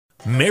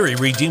Mary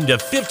redeemed a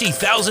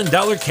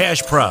 $50,000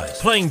 cash prize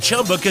playing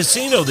Chumba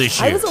Casino this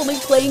year. I was only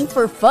playing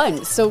for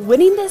fun, so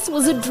winning this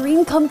was a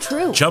dream come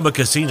true. Chumba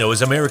Casino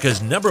is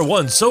America's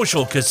 #1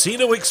 social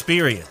casino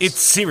experience. It's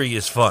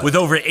serious fun. With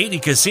over 80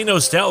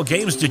 casino-style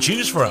games to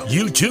choose from,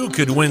 you too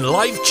could win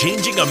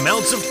life-changing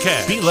amounts of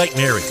cash. Be like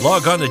Mary.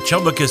 Log on to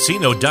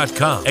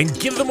ChumbaCasino.com and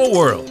give them a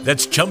whirl.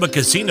 That's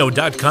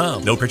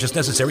ChumbaCasino.com. No purchase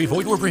necessary.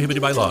 Void where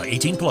prohibited by law.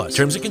 18 plus.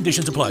 Terms and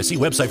conditions apply. See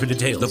website for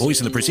details. The voice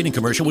in the preceding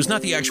commercial was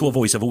not the actual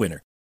voice of a winner.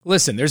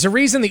 Listen, there's a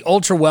reason the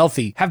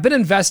ultra-wealthy have been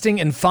investing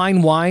in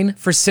fine wine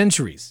for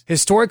centuries.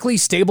 Historically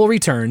stable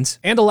returns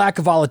and a lack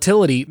of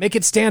volatility make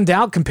it stand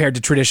out compared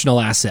to traditional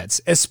assets,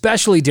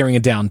 especially during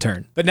a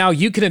downturn. But now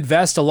you can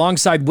invest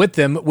alongside with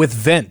them with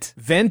Vent.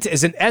 Vent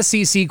is an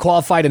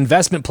SEC-qualified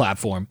investment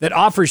platform that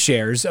offers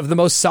shares of the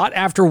most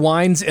sought-after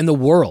wines in the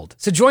world.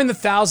 So join the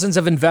thousands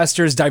of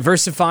investors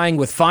diversifying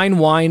with fine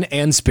wine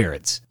and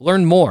spirits.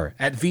 Learn more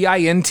at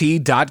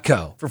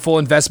vint.co. For full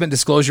investment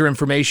disclosure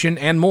information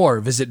and more,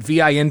 visit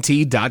vint.co.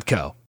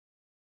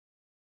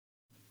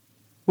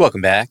 Welcome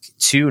back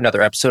to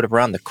another episode of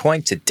Around the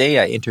Coin. Today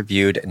I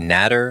interviewed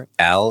Nader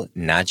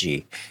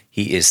Al-Naji.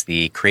 He is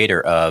the creator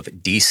of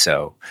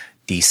DeSo,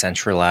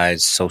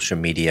 Decentralized Social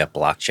Media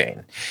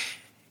Blockchain.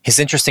 His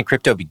interest in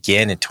crypto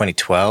began in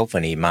 2012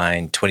 when he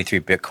mined 23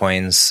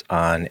 Bitcoins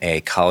on a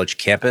college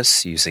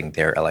campus using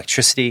their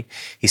electricity.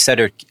 He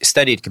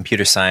studied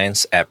computer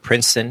science at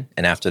Princeton,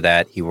 and after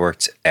that he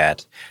worked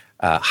at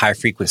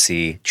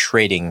high-frequency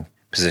trading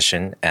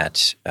position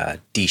at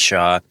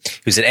DeSo.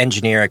 He was an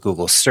engineer at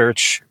Google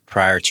Search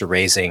prior to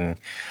raising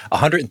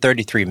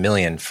 $133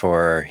 million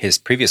for his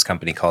previous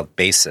company called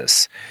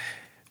Basis,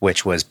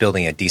 which was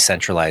building a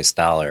decentralized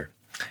dollar.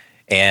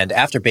 And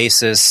after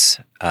Basis,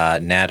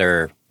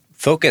 Nader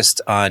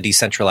focused on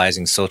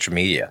decentralizing social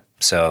media.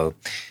 So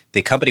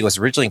the company was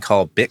originally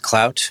called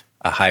BitClout,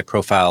 a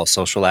high-profile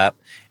social app,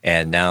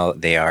 and now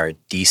they are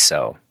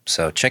DeSo.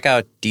 So check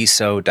out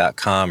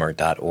DeSo.com or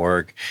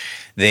 .org.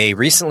 They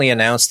recently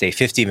announced a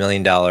 $50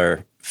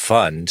 million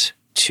fund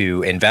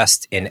to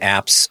invest in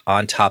apps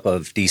on top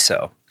of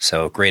DeSo.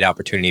 So great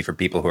opportunity for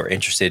people who are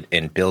interested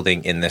in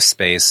building in this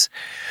space.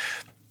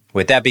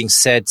 With that being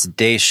said,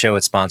 today's show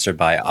is sponsored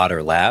by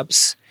Otter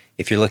Labs.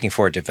 If you're looking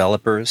for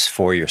developers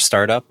for your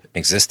startup,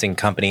 existing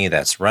company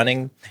that's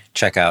running,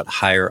 check out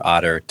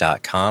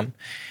hireotter.com.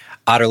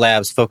 Otter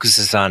Labs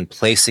focuses on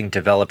placing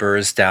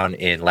developers down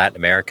in Latin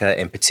America,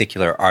 in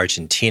particular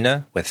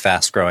Argentina, with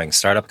fast-growing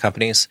startup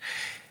companies.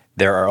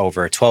 There are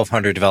over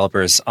 1,200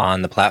 developers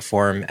on the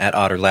platform at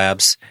Otter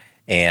Labs,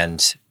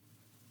 and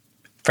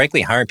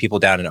frankly, hiring people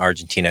down in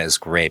Argentina is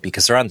great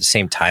because they're on the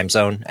same time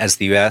zone as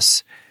the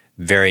U.S.,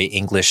 very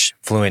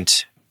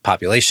English-fluent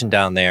population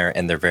down there,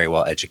 and they're very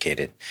well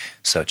educated.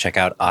 So check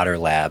out Otter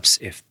Labs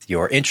if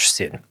you're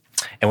interested.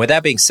 And with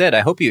that being said,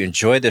 I hope you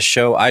enjoyed this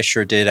show. I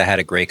sure did. I had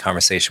a great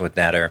conversation with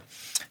Nader.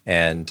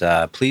 And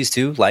please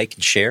do like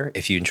and share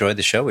if you enjoyed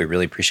the show. We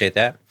really appreciate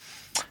that.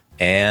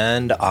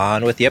 And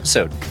on with the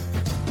episode.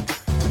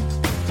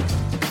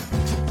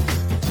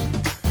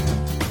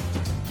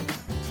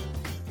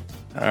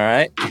 All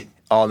right.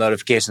 All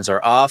notifications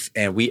are off,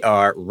 and we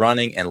are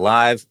running and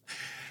live.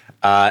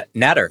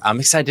 Nader, I'm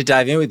excited to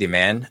dive in with you,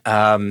 man.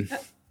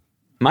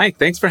 Mike,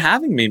 thanks for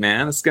having me,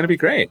 man. It's going to be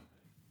great.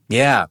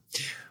 Yeah.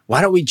 Why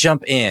don't we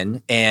jump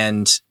in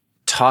and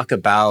talk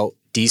about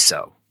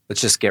DeSo? Let's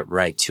just get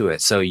right to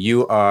it. So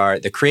you are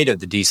the creator of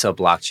the DeSo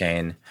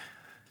blockchain.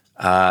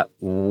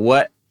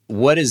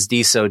 What is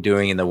DeSo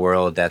doing in the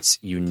world that's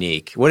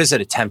unique? What is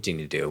it attempting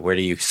to do? Where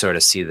do you sort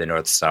of see the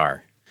North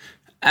Star?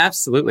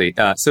 Absolutely.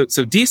 So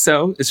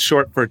DeSo is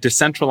short for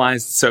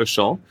decentralized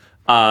social.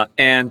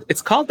 And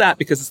it's called that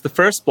because it's the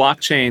first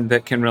blockchain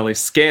that can really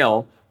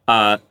scale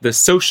the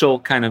social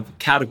kind of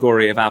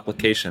category of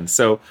applications.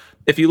 So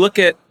if you look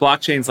at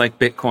blockchains like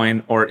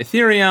Bitcoin or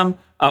Ethereum,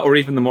 or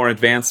even the more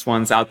advanced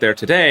ones out there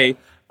today,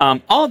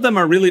 all of them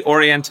are really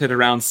oriented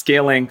around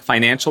scaling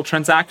financial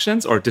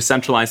transactions or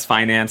decentralized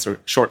finance, or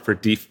short for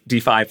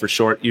DeFi for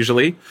short,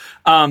 usually.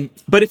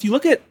 But if you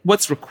look at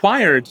what's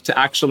required to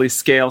actually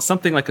scale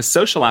something like a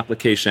social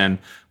application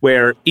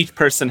where each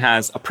person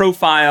has a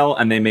profile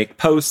and they make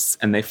posts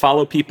and they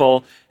follow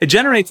people, it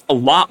generates a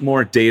lot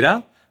more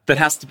data that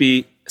has to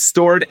be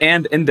stored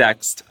and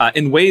indexed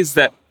in ways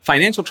that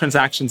financial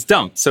transactions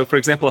don't. So, for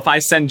example, if I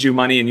send you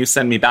money and you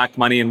send me back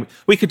money, and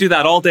we could do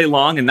that all day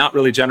long and not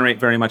really generate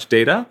very much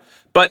data.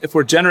 But if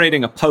we're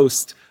generating a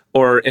post,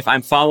 or if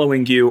I'm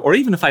following you, or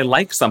even if I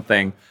like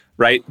something,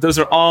 right, those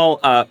are all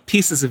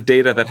pieces of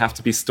data that have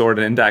to be stored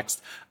and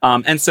indexed.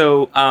 And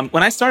so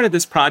when I started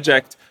this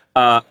project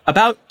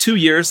about 2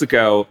 years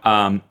ago,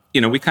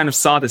 we kind of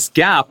saw this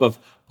gap of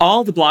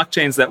all the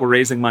blockchains that were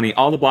raising money,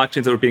 all the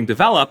blockchains that were being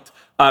developed,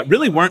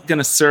 really weren't going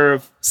to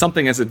serve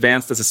something as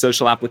advanced as a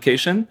social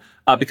application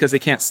because they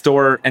can't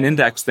store and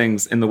index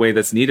things in the way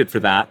that's needed for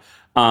that.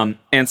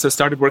 And so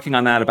started working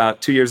on that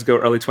about 2 years ago,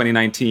 early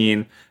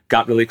 2019,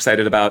 got really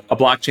excited about a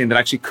blockchain that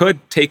actually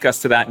could take us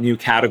to that new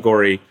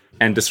category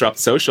and disrupt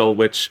social,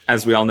 which,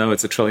 as we all know,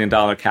 it's $1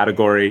 trillion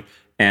category.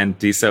 And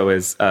DeSo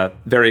is a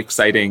very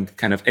exciting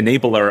kind of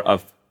enabler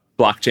of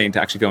blockchain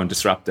to actually go and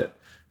disrupt it.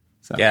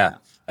 So, yeah,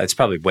 it's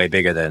probably way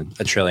bigger than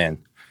 $1 trillion.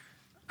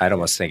 I'd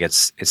almost think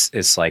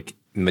it's like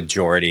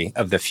majority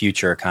of the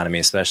future economy,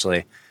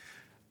 especially.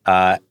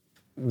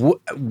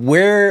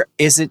 Where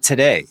is it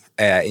today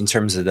in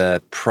terms of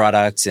the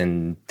product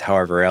and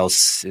however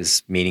else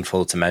is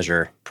meaningful to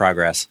measure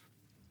progress?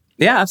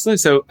 Yeah, absolutely.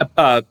 So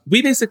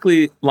we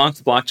basically launched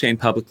the blockchain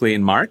publicly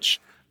in March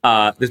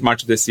of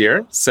this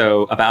year,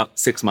 so about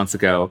 6 months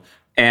ago.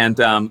 And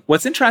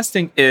what's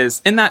interesting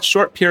is in that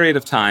short period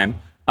of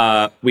time,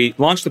 we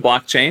launched the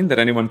blockchain that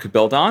anyone could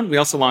build on. We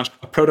also launched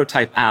a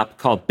prototype app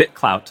called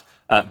BitClout,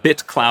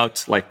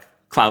 BitClout, like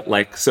clout,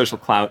 like social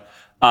clout.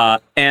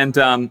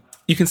 And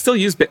you can still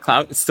use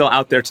BitClout. It's still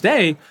out there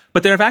today,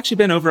 but there have actually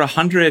been over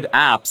 100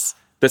 apps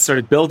that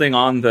started building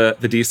on the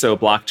DeSo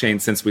blockchain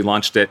since we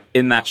launched it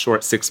in that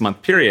short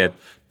 6-month period.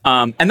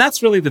 And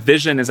that's really the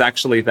vision, is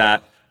actually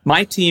that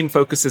my team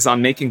focuses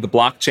on making the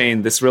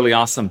blockchain this really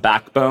awesome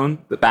backbone,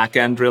 the back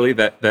end really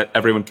that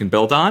everyone can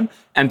build on.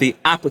 And the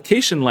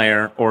application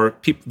layer, or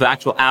the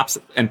actual apps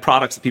and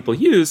products that people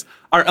use,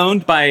 are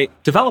owned by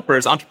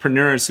developers,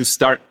 entrepreneurs who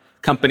start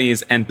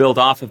companies and build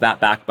off of that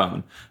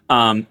backbone.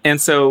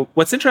 And so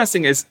what's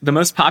interesting is the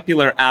most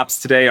popular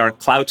apps today are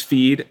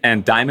CloutFeed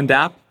and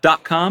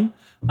DiamondApp.com.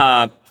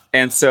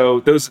 And so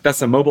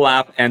that's a mobile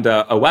app and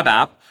a web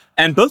app.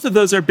 And both of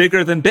those are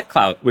bigger than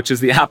BitClout, which is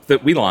the app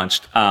that we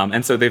launched.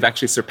 And so they've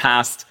actually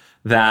surpassed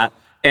that.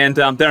 And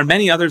there are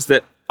many others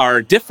that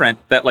are different,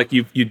 that like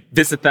you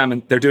visit them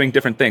and they're doing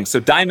different things. So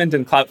Diamond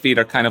and CloutFeed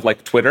are kind of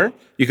like Twitter.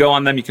 You go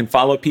on them, you can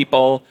follow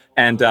people,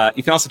 and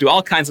you can also do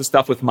all kinds of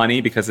stuff with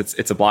money because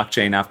it's a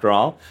blockchain after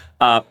all.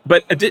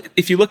 But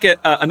if you look at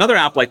another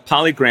app like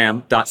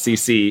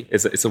Polygram.cc,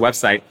 it's a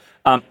website,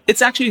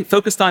 it's actually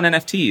focused on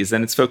NFTs,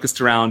 and it's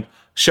focused around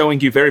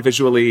showing you very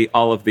visually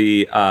all of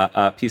the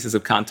pieces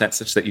of content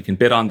such that you can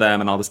bid on them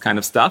and all this kind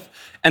of stuff.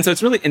 And so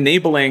it's really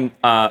enabling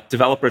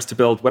developers to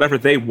build whatever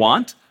they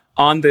want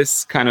on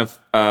this kind of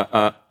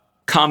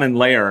common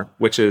layer,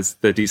 which is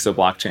the DeSo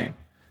blockchain.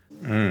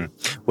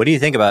 What do you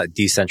think about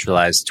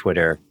decentralized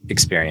Twitter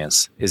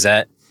experience? Is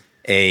that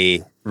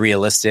a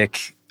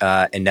realistic,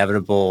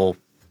 inevitable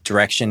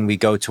direction we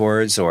go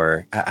towards,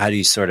 or how do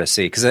you sort of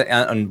see? Because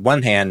on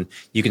one hand,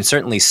 you can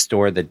certainly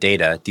store the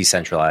data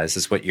decentralized,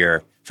 is what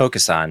you're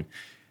focused on.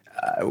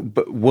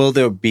 But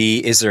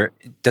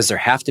does there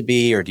have to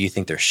be, or do you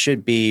think there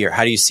should be, or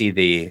how do you see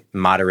the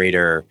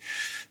moderator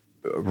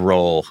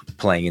role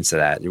playing into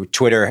that?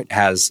 Twitter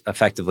has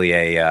effectively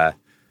a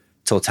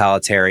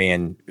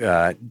totalitarian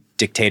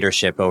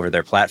dictatorship over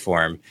their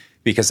platform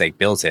because they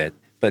built it.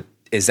 But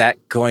is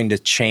that going to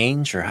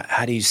change, or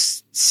how do you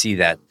see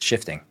that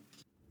shifting?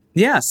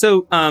 Yeah.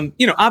 So,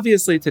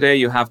 obviously today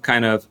you have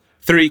kind of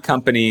three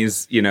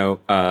companies,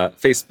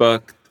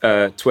 Facebook,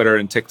 Twitter,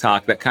 and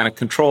TikTok, that kind of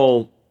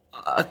control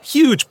a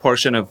huge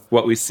portion of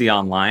what we see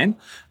online.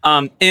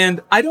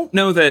 And I don't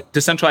know that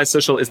decentralized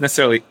social is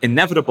necessarily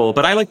inevitable,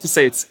 but I like to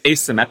say it's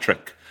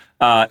asymmetric,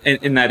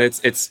 in that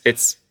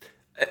it's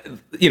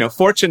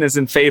fortune is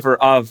in favor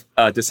of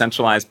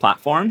decentralized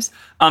platforms.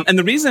 And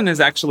the reason is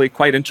actually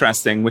quite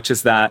interesting, which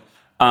is that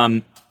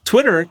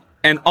Twitter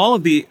and all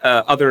of the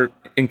other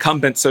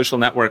incumbent social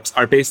networks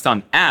are based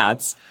on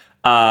ads,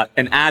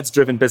 an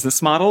ads-driven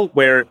business model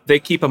where they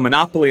keep a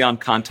monopoly on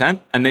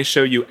content and they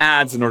show you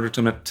ads in order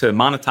to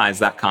monetize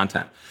that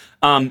content.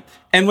 And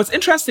what's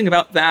interesting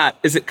about that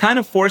is it kind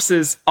of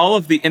forces all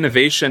of the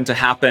innovation to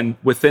happen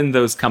within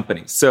those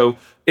companies. So,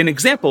 an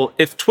example,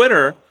 if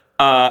Twitter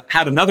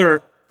had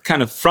another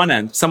kind of front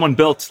end, someone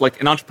built, like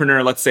an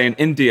entrepreneur, let's say in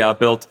India,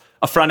 built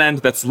a front end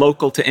that's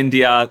local to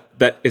India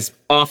that is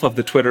off of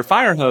the Twitter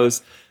fire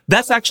hose,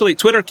 that's actually,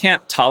 Twitter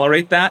can't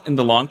tolerate that in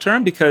the long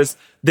term because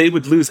they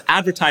would lose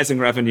advertising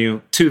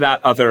revenue to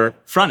that other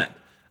front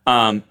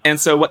end. And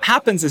so what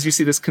happens is you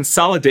see this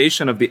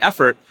consolidation of the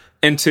effort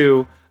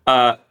into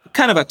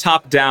kind of a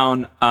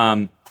top-down,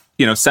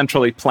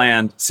 centrally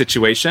planned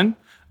situation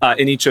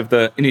in each of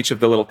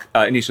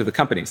the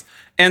companies.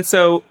 And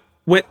so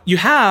what you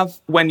have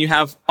when you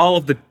have all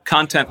of the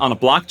content on a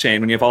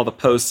blockchain, when you have all the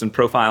posts and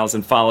profiles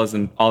and follows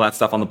and all that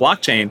stuff on the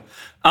blockchain,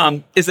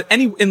 is that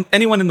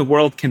anyone in the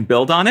world can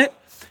build on it.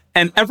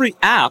 And every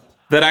app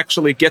that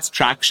actually gets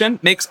traction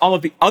makes all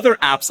of the other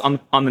apps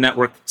on the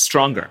network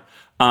stronger.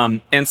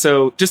 And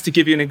so just to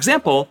give you an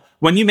example,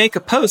 when you make a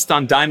post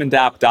on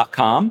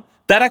DiamondApp.com,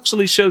 that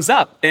actually shows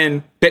up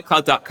in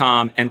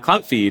BitClout.com and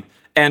CloutFeed.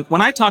 And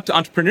when I talk to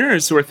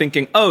entrepreneurs who are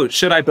thinking, oh,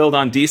 should I build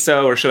on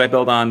DeSo or should I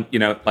build on,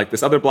 like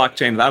this other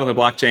blockchain, that other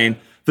blockchain?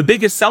 The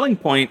biggest selling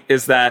point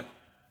is that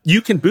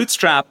you can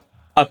bootstrap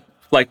a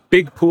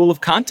big pool of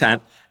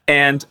content.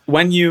 And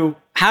when you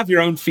have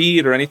your own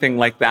feed or anything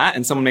like that,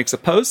 and someone makes a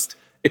post,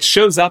 it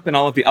shows up in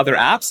all of the other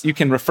apps. You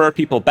can refer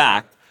people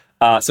back.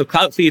 So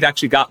CloutFeed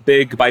actually got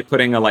big by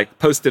putting a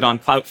posted on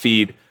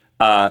CloutFeed,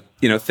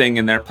 thing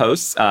in their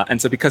posts.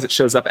 And so because it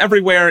shows up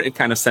everywhere, it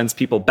kind of sends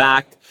people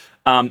back.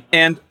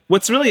 And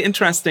what's really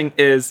interesting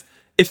is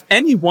if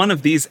any one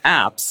of these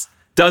apps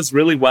does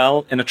really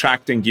well in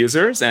attracting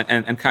users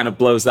and kind of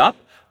blows up,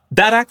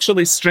 that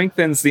actually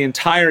strengthens the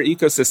entire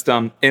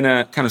ecosystem in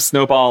a kind of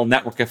snowball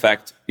network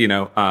effect,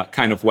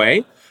 kind of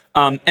way.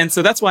 And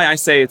so that's why I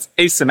say it's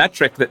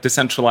asymmetric that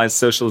decentralized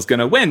social is going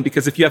to win,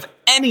 because if you have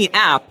any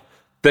app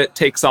that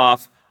takes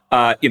off,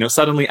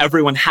 suddenly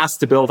everyone has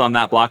to build on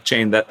that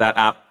blockchain that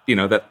app,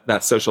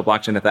 that social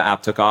blockchain that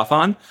app took off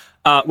on.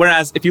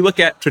 Whereas if you look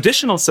at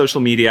traditional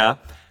social media,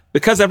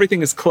 because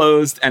everything is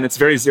closed and it's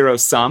very zero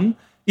sum,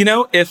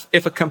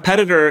 if a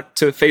competitor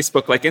to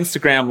Facebook like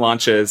Instagram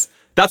launches,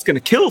 that's going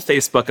to kill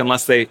Facebook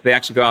unless they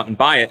actually go out and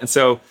buy it. And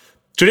so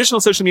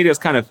traditional social media is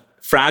kind of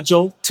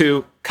fragile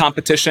to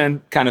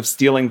competition, kind of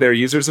stealing their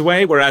users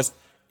away. Whereas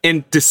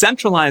in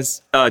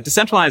decentralized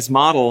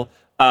model,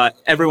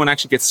 everyone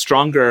actually gets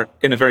stronger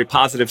in a very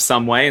positive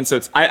sum way. And so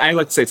I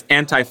like to say it's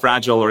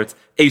anti-fragile, or it's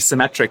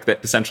asymmetric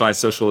that decentralized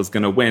social is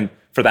going to win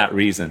for that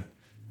reason.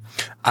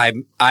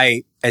 On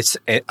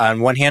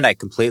one hand, I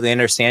completely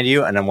understand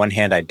you, and on one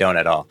hand, I don't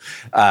at all.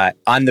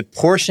 On the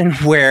portion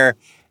where,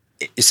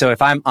 so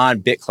if I'm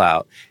on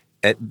BitClout,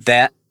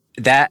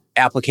 that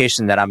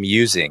application that I'm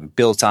using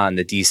built on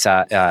the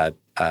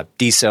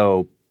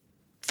DeSo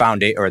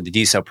foundation or the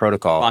DeSo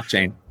protocol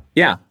blockchain,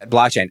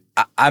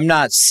 I'm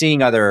not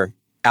seeing other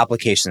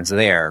applications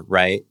there,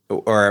 right?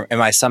 Or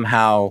am I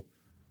somehow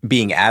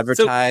being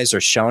advertised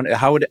or shown?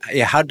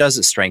 How does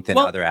it strengthen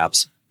other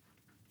apps?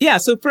 Yeah.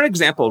 So for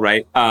example,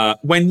 right,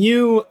 when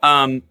you,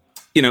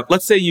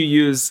 let's say you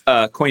use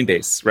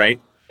Coinbase, right?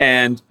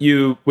 And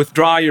you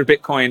withdraw your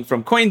Bitcoin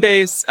from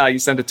Coinbase, you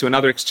send it to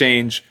another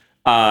exchange,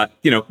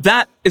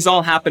 that is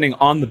all happening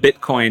on the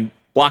Bitcoin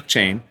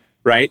blockchain,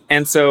 right?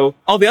 And so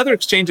all the other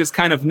exchanges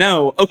kind of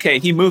know, okay,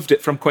 he moved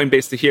it from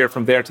Coinbase to here,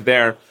 from there to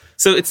there.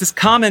 So it's this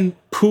common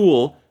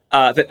pool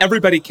that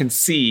everybody can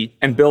see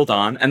and build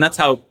on. And that's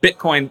how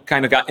Bitcoin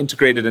kind of got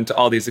integrated into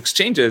all these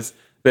exchanges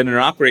that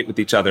interoperate with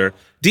each other.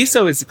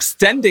 DeSo is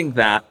extending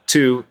that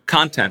to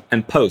content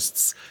and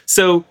posts.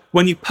 So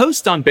when you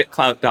post on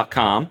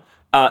bitclout.com,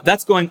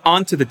 that's going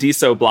onto the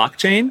DeSo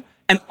blockchain,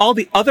 and all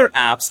the other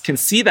apps can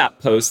see that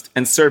post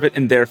and serve it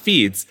in their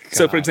feeds. God.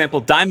 So for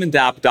example,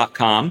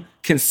 diamondapp.com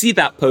can see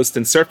that post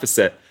and surface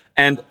it.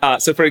 And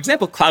so for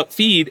example, Clout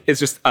Feed is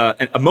just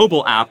a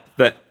mobile app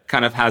that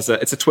kind of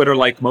it's a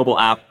Twitter-like mobile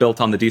app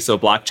built on the DeSo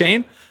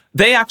blockchain.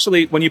 They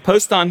actually, when you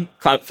post on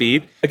Clout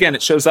Feed, again,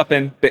 it shows up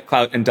in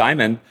BitClout and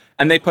Diamond,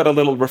 and they put a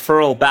little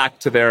referral back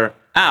to their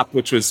app,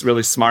 which was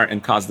really smart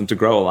and caused them to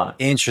grow a lot.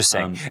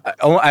 Interesting.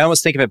 I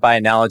almost think of it by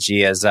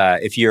analogy as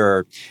if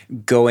you're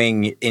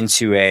going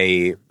into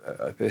a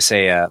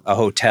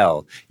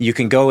hotel, you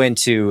can go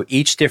into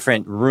each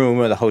different room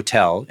of the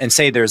hotel and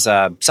say there's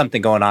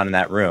something going on in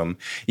that room.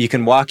 You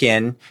can walk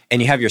in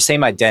and you have your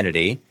same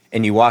identity,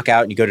 and you walk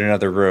out and you go to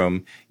another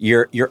room.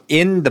 You're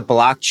in the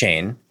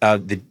blockchain,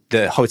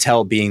 the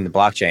hotel being the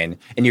blockchain,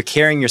 and you're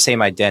carrying your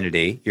same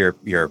identity,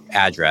 your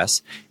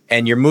address,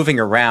 and you're moving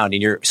around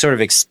and you're sort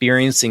of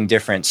experiencing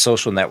different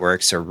social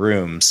networks or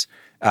rooms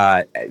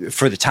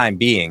for the time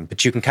being,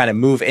 but you can kind of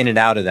move in and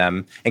out of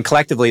them. And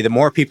collectively, the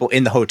more people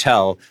in the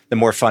hotel, the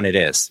more fun it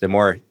is, the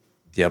more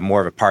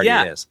of a party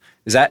it is.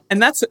 Is that?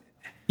 And that's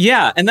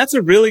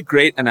a really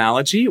great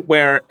analogy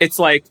where it's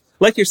like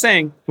you're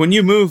saying, when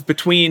you move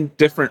between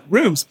different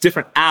rooms,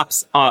 different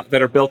apps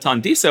that are built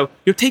on DeSo,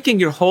 you're taking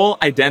your whole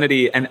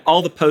identity and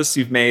all the posts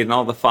you've made and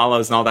all the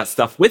follows and all that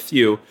stuff with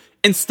you,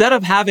 instead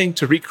of having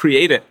to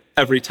recreate it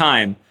every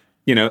time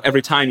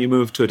you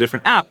move to a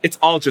different app. It's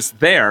all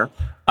just there.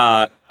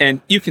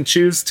 And you can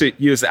choose to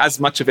use as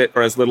much of it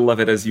or as little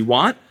of it as you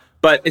want.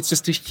 But it's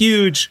just a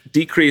huge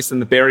decrease in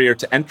the barrier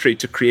to entry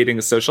to creating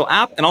a social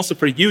app, and also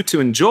for you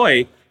to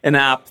enjoy an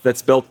app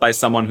that's built by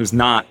someone who's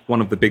not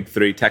one of the big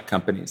three tech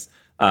companies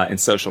in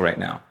social right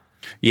now.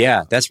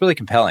 Yeah, that's really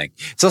compelling.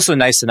 It's also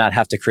nice to not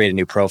have to create a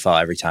new profile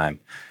every time.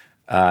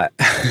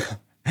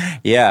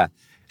 Yeah.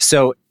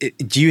 So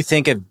do you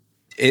think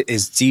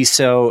is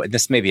DeSo, and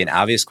this may be an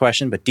obvious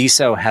question, but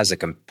DeSo has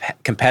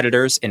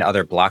competitors in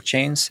other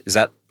blockchains? Is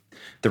that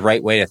the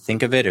right way to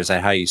think of it? Or is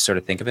that how you sort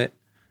of think of it?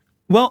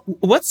 Well,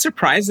 what's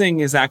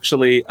surprising is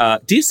actually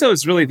DeSo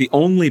is really the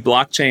only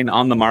blockchain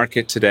on the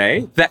market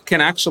today that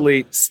can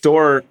actually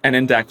store and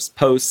index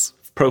posts,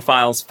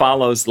 profiles,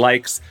 follows,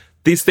 likes,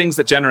 these things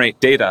that generate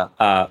data,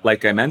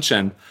 like I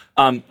mentioned.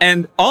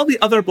 And all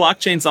the other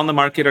blockchains on the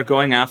market are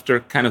going after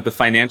kind of the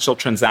financial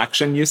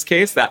transaction use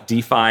case, that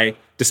DeFi,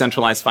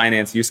 decentralized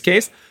finance use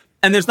case.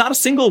 And there's not a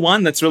single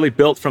one that's really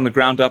built from the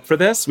ground up for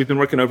this. We've been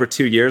working over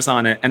 2 years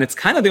on it, and it's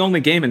kind of the only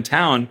game in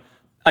town.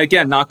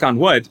 Again, knock on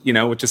wood,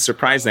 which is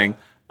surprising.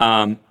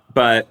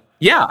 But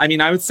yeah, I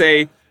mean, I would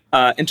say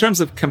in terms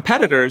of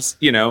competitors,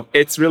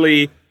 it's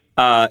really,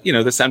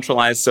 the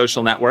centralized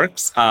social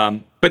networks.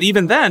 But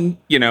even then,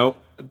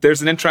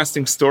 there's an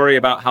interesting story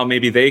about how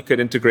maybe they could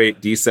integrate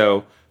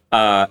DeSo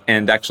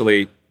and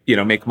actually,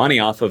 make money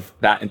off of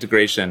that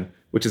integration,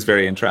 which is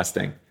very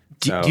interesting.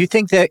 Do you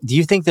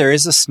think there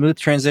is a smooth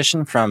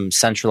transition from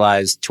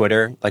centralized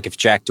Twitter? Like if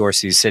Jack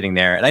Dorsey's sitting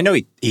there, and I know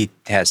he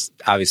has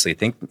obviously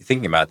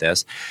thinking about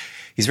this,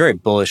 he's very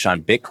bullish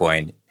on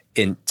Bitcoin.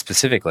 in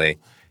specifically,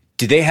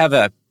 do they have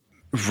a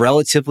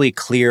relatively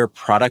clear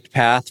product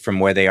path from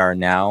where they are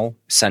now,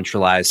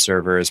 centralized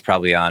servers,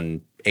 probably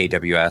on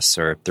AWS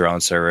or their own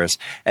servers,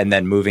 and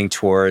then moving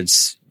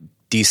towards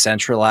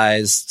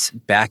decentralized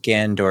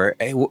backend? Or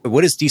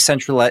what does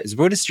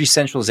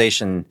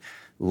decentralization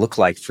look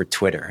like for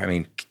Twitter? I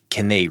mean,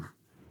 can they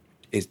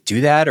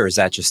do that, or is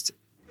that just,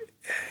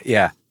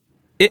 yeah?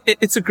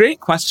 It's a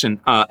great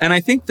question. And I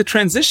think the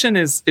transition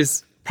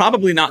is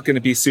probably not going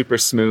to be super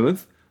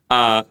smooth.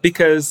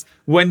 Because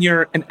when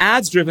you're an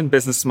ads-driven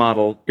business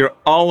model, you're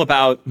all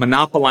about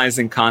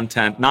monopolizing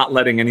content, not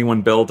letting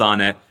anyone build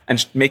on it,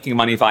 and making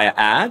money via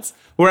ads.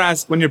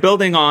 Whereas when you're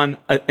building on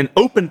an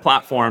open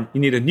platform, you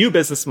need a new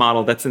business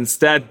model that's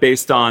instead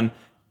based on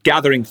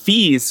gathering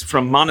fees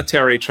from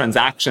monetary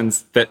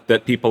transactions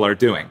that people are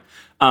doing.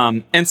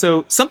 And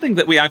so something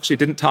that we actually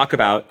didn't talk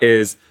about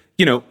is,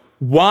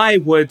 why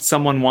would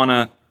someone want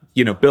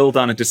to build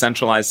on a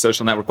decentralized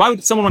social network? Why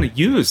would someone want to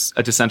use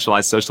a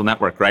decentralized social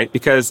network, right?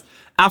 Because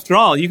after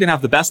all, you can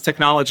have the best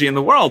technology in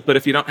the world, but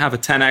if you don't have a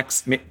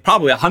 10x,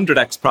 probably a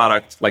 100x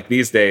product like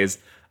these days,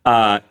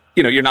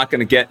 you're not going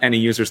to get any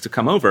users to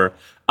come over.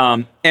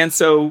 And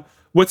so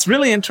what's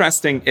really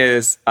interesting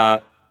is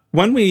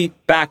when we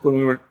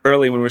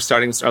were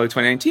starting this early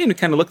 2019, we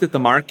kind of looked at the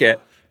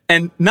market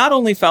and not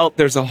only felt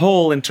there's a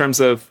hole in terms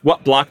of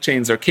what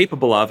blockchains are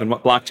capable of and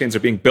what blockchains are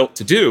being built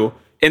to do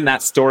in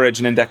that storage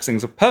and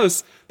indexing of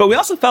posts, but we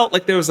also felt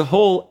like there was a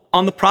hole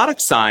on the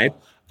product side,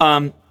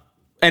 and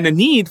a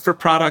need for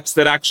products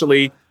that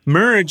actually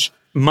merge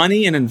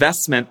money and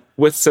investment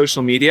with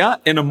social media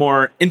in a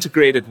more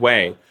integrated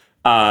way.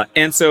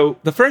 And so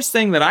the first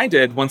thing that I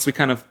did once we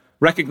kind of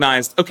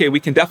recognized, okay, we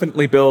can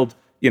definitely build,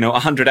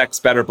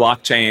 100x better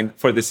blockchain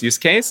for this use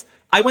case,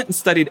 I went and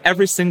studied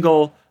every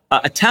single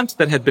attempt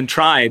that had been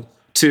tried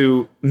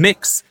to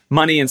mix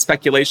money and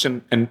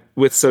speculation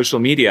with social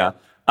media.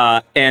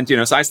 So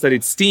I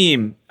studied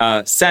Steam,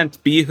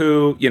 Cent,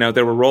 Boohoo,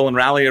 there were Roll and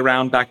Rally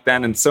around back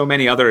then and so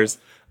many others,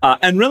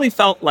 and really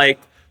felt like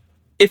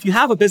if you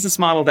have a business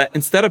model that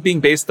instead of being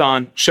based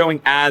on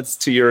showing ads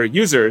to your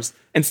users,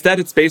 instead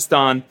it's based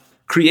on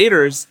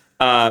creators,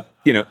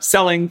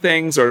 selling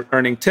things or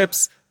earning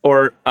tips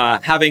or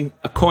having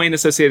a coin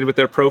associated with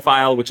their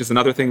profile, which is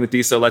another thing that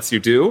DeSo lets you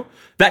do,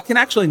 that can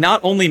actually not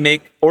only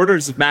make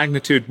orders of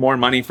magnitude more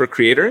money for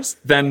creators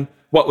than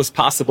what was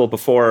possible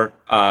before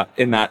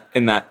in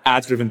that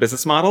ads-driven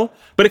business model,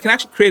 but it can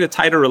actually create a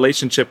tighter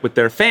relationship with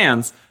their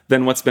fans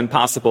than what's been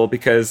possible,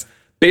 because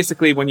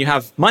basically when you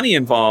have money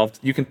involved,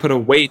 you can put a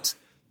weight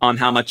on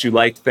how much you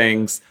like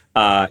things.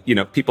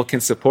 People can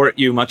support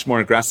you much more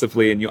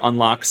aggressively, and you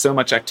unlock so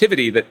much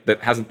activity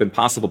that hasn't been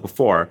possible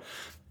before.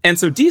 And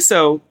so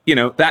DeSo,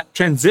 that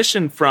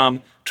transition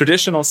from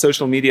traditional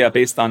social media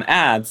based on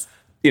ads,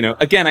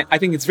 again, I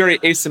think it's very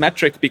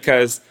asymmetric,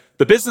 because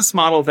the business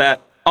model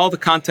that all the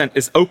content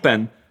is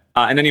open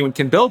and anyone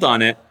can build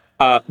on it,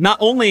 not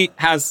only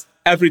has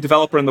every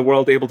developer in the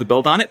world able to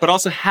build on it, but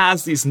also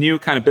has these new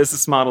kind of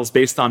business models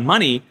based on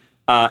money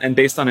and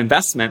based on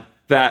investment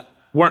that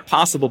weren't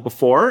possible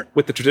before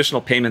with the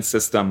traditional payment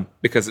system,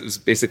 because it was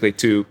basically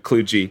too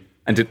kludgy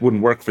and it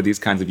wouldn't work for these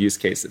kinds of use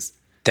cases.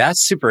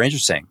 That's super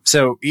interesting.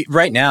 So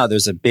right now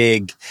there's a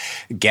big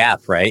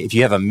gap, right? If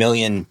you have 1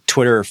 million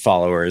Twitter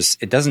followers,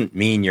 it doesn't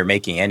mean you're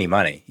making any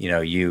money.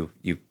 You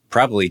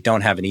probably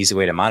don't have an easy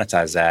way to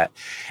monetize that.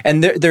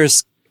 And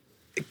there's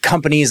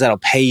companies that'll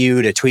pay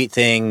you to tweet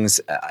things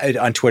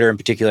on Twitter in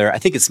particular. I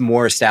think it's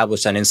more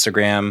established on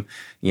Instagram,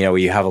 where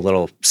you have a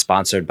little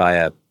sponsored by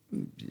a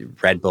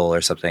Red Bull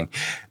or something.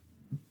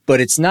 But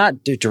it's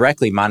not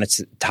directly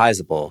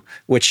monetizable,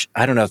 which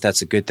I don't know if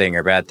that's a good thing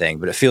or a bad thing,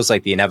 but it feels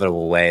like the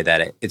inevitable way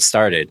that it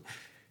started.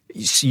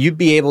 You'd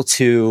be able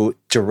to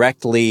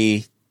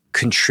directly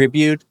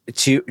contribute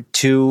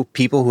to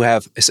people who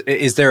have.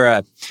 Is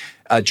there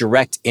a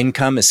direct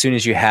income as soon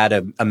as you had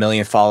a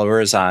million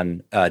followers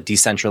on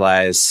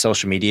decentralized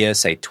social media,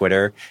 say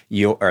Twitter,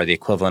 or the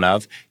equivalent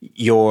of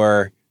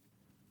your?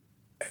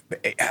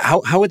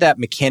 How would that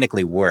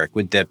mechanically work?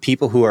 Would the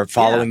people who are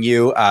following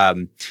you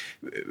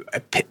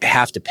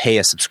have to pay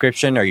a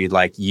subscription, or you'd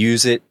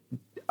use it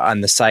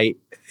on the site?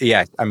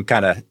 Yeah, I'm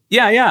kind of...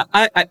 Yeah.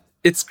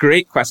 It's a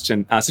great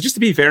question. So just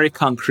to be very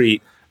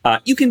concrete,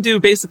 you can do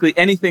basically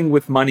anything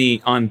with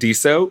money on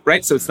DeSo,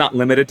 right? So it's not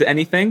limited to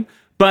anything.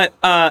 But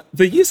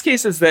the use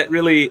cases that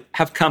really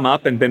have come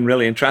up and been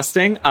really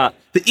interesting,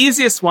 the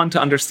easiest one to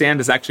understand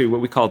is actually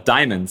what we call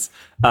diamonds.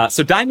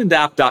 So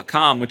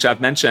diamondapp.com, which I've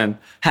mentioned,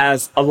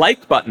 has a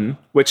like button,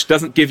 which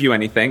doesn't give you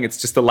anything.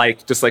 It's just a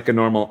like, just like a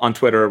normal on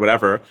Twitter or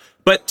whatever.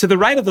 But to the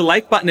right of the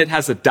like button, it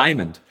has a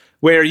diamond,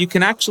 where you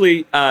can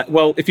actually,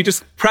 if you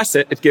just press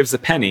it, it gives a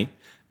penny.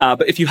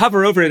 But if you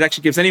hover over it, it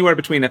actually gives anywhere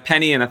between a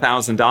penny and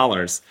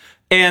 $1,000.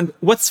 And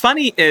what's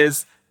funny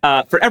is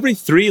for every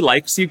 3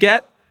 likes you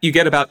get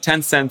about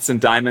 10 cents in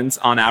diamonds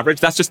on average.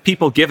 That's just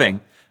people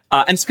giving.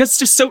 And it's because it's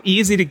just so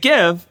easy to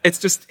give. It's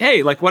just,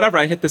 hey, like whatever,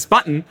 I hit this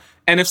button.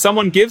 And if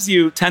someone gives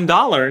you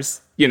 $10,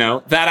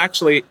 that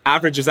actually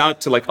averages out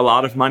to like a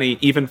lot of money,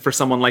 even for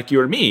someone like you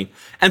or me.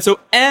 And so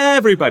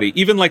everybody,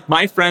 even like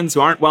my friends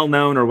who aren't well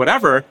known or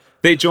whatever,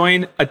 they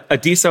join a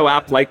DeSo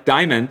app like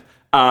Diamond.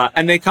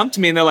 And they come to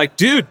me and they're like,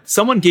 dude,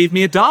 someone gave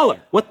me $1.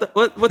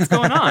 What's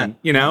going on?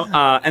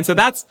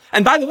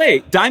 And by the way,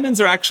 diamonds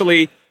are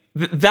actually,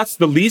 that's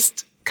the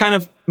least kind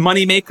of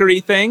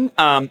money-makery thing.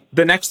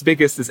 The next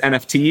biggest is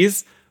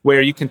NFTs,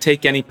 where you can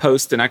take any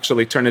post and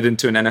actually turn it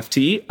into an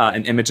NFT,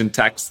 an image and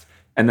text,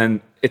 and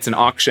then it's an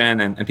auction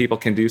and people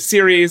can do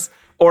series.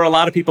 Or a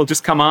lot of people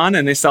just come on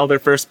and they sell their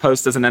first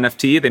post as an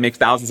NFT. They make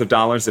thousands of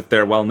dollars if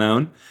they're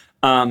well-known.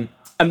 And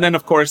then,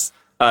 of course,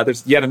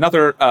 there's yet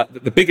another,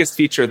 the biggest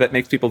feature that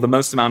makes people the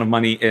most amount of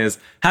money is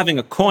having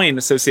a coin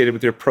associated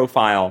with your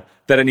profile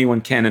that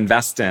anyone can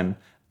invest in.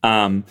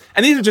 And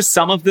these are just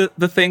some of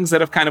the things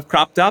that have kind of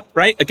cropped up,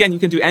 right? Again, you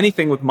can do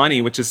anything with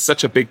money, which is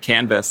such a big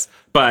canvas,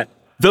 but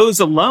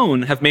those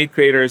alone have made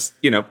creators,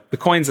 the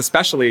coins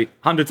especially,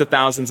 hundreds of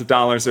thousands of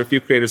dollars. There are a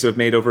few creators who have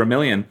made over $1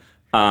 million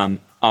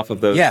off of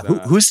those. Yeah,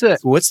 what's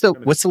the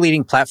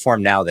leading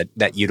platform now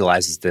that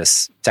utilizes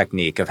this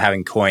technique of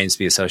having coins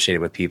be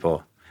associated with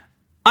people?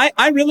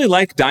 I really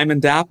like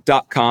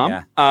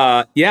diamondapp.com.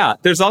 Yeah.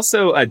 There's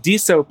also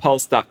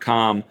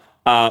DeSoPulse.com,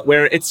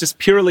 where it's just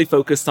purely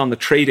focused on the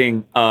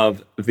trading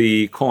of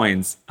the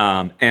coins.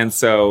 I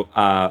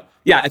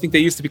think they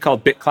used to be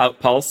called BitClout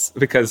Pulse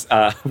because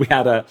we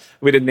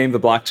didn't name the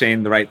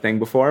blockchain the right thing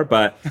before,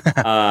 but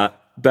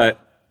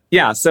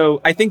yeah.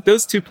 So I think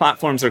those two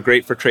platforms are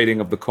great for trading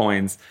of the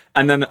coins.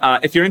 And then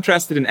if you're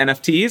interested in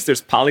NFTs,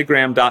 there's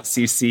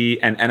polygram.cc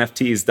and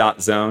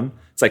nfts.zone.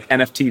 It's like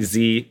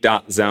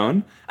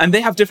nftz.zone. And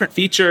they have different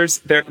features.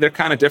 They're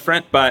kind of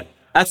different, but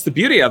that's the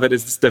beauty of it,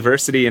 is this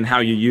diversity in how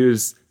you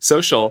use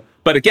social.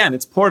 But again,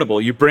 it's portable.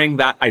 You bring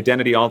that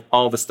identity,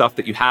 all the stuff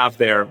that you have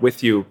there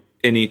with you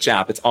in each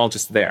app. It's all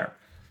just there.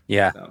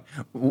 Yeah. So.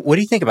 What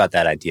do you think about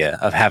that idea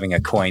of having a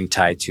coin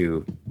tied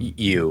to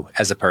you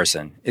as a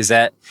person?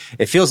 It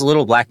feels a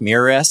little Black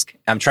Mirror-esque.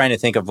 I'm trying to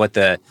think of what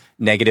the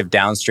negative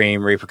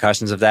downstream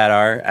repercussions of that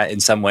are. In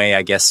some way,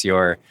 I guess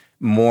you're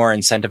more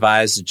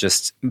incentivized to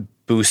just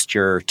boost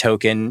your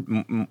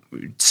token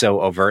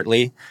so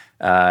overtly,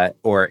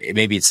 or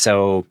maybe it's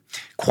so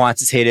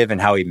quantitative in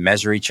how we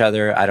measure each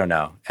other. I don't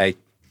know.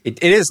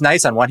 It is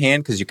nice on one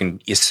hand because you can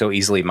so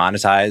easily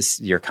monetize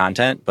your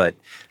content, but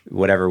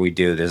whatever we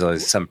do, there's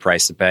always some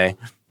price to pay.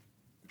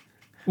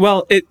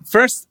 Well,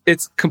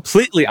 it's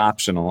completely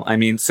optional. I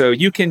mean, so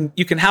you can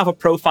have a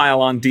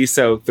profile on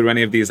DeSo through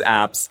any of these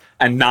apps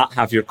and not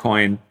have your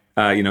coin,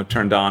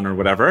 turned on or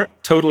whatever.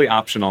 Totally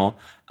optional.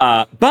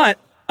 But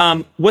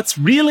what's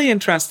really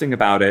interesting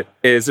about it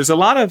is there's a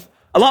lot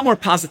more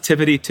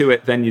positivity to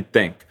it than you'd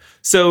think.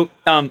 So,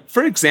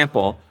 for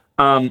example,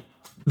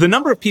 the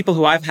number of people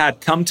who I've had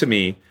come to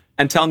me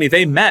and tell me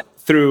they met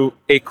through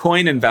a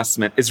coin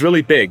investment is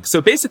really big. So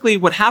basically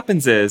what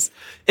happens is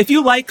if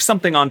you like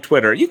something on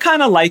Twitter, you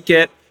kind of like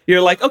it.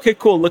 You're like, okay,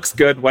 cool, looks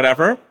good,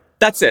 whatever.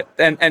 That's it.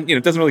 And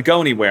it doesn't really go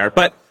anywhere.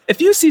 But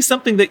if you see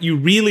something that you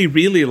really,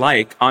 really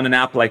like on an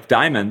app like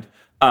Diamond,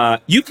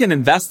 you can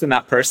invest in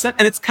that person.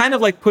 And it's kind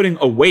of like putting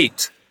a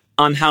weight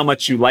on how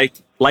much you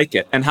like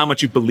it and how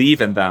much you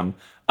believe in them.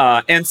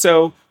 And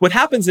so what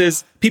happens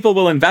is people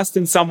will invest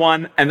in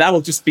someone and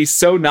that'll just be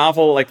so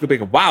novel, like they'll be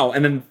like, wow.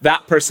 And then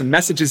that person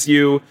messages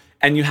you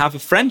and you have a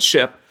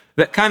friendship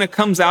that kind of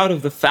comes out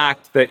of the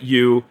fact that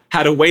you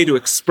had a way to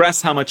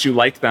express how much you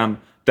like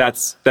them.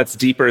 That's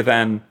deeper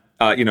than,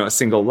 a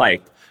single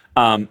like.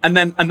 And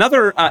then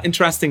another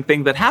interesting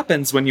thing that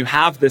happens when you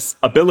have this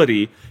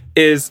ability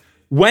is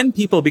when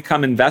people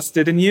become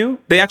invested in you,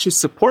 they actually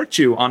support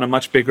you on a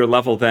much bigger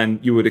level than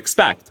you would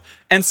expect.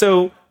 And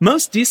so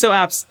most DeSo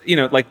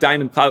apps, like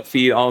Diamond, Clout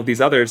Feed, all of these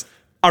others,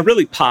 are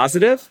really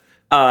positive.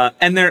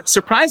 And they're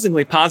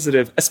surprisingly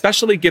positive,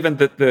 especially given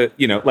that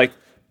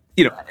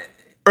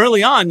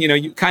early on,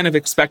 you kind of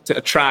expect to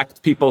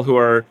attract people who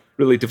are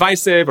really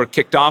divisive or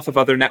kicked off of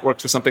other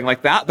networks or something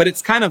like that. But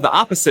it's kind of the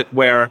opposite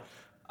where,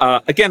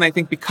 again, I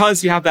think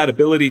because you have that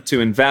ability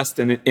to invest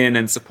in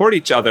and support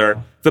each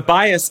other, the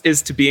bias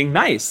is to being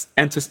nice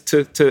and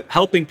to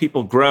helping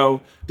people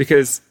grow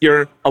because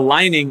you're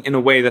aligning in a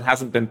way that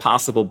hasn't been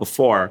possible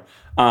before.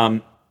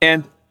 And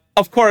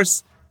of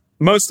course,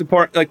 most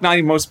important, like not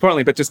even most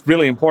importantly, but just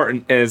really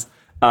important is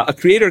a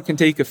creator can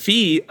take a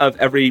fee of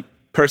every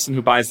person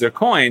who buys their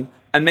coin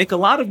and make a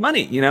lot of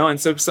money, And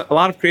so a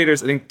lot of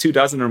creators, I think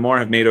 24 or more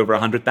have made over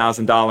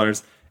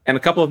 $100,000 and a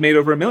couple have made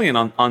over $1 million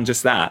on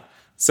just that.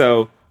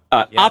 So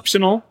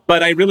optional,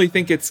 but I really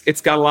think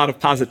it's got a lot of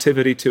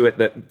positivity to it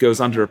that goes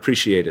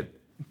underappreciated.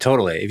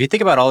 Totally. If you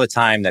think about all the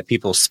time that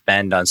people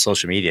spend on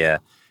social media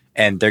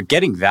and they're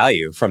getting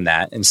value from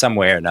that in some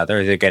way or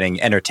another, they're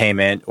getting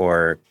entertainment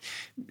or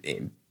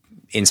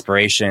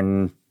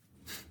inspiration,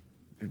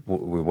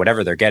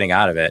 whatever they're getting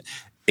out of it.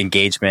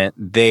 engagement,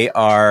 they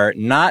are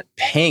not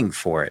paying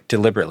for it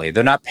deliberately.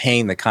 They're not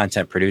paying the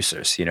content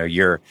producers.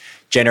 You're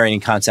generating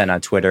content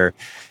on Twitter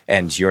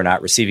and you're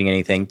not receiving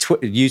anything.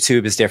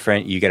 YouTube is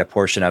different. You get a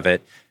portion of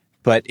it,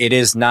 but it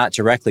is not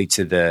directly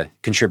to the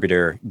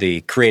contributor,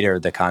 the creator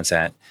of the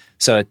content.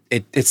 So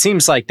it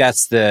seems like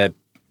that's the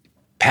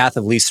path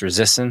of least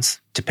resistance,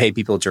 to pay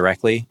people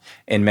directly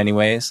in many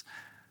ways.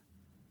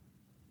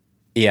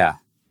 Yeah.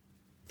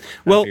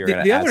 Well,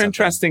 the other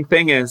interesting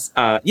thing is,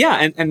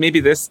 and maybe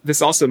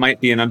this also might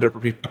be an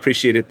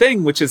underappreciated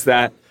thing, which is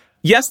that,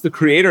 yes, the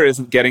creator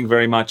isn't getting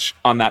very much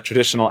on that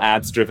traditional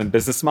ads-driven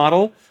business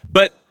model,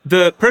 but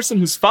the person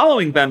who's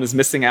following them is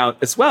missing out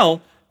as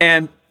well.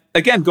 And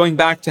again, going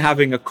back to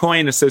having a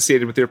coin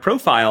associated with your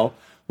profile,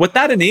 what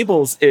that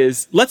enables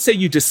is, let's say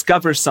you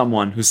discover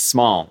someone who's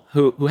small,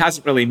 who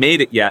hasn't really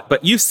made it yet,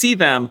 but you see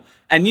them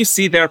and you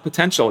see their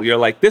potential. You're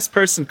like, this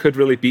person could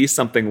really be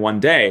something one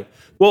day.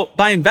 Well,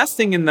 by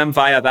investing in them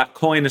via that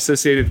coin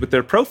associated with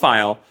their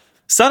profile,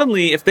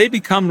 suddenly, if they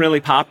become really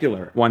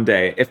popular one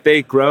day, if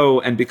they grow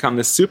and become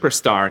this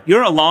superstar,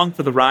 you're along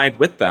for the ride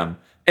with them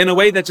in a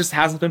way that just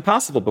hasn't been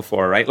possible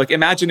before, right? Like,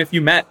 imagine if you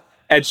met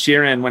Ed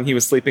Sheeran when he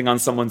was sleeping on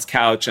someone's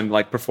couch and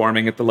like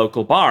performing at the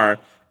local bar,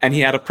 and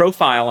he had a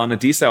profile on a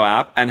DeSo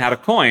app and had a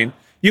coin.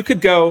 You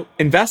could go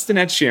invest in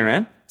Ed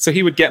Sheeran. So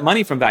he would get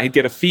money from that. He'd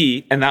get a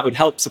fee, and that would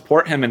help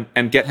support him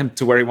and get him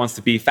to where he wants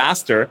to be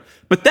faster.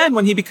 But then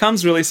when he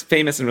becomes really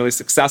famous and really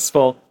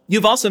successful,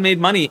 you've also made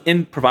money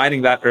in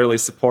providing that early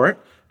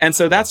support. And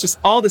so that's just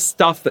all the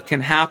stuff that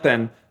can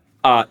happen.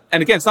 And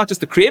again, it's not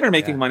just the creator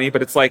making money,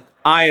 but it's like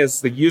I,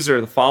 as the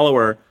user, the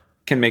follower,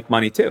 can make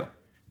money too.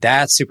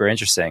 That's super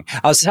interesting.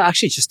 I was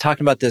actually just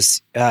talking about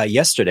this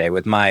yesterday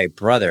with my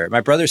brother.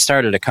 My brother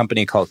started a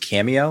company called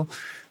Cameo,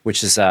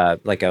 which is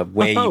like a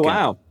way you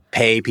can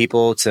pay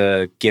people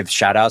to give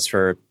shout outs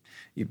for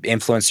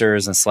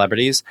influencers and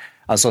celebrities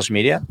on social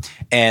media.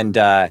 And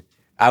I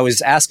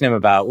was asking him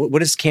about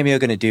what is Cameo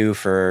going to do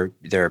for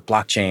their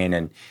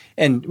blockchain?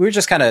 And we were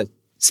just kind of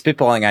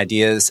spitballing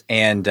ideas.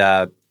 And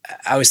I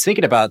was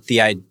thinking about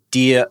the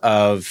idea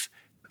of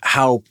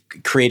how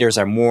creators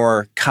are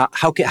more,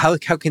 how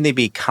can they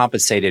be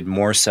compensated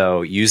more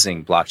so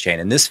using blockchain?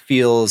 And this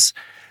feels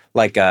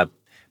like a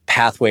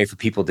pathway for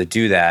people to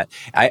do that.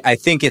 I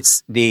think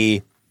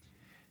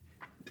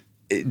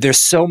there's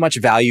so much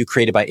value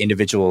created by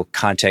individual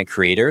content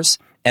creators,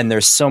 and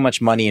there's so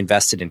much money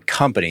invested in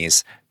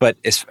companies. But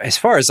as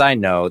far as I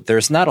know,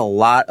 there's not a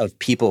lot of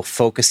people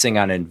focusing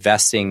on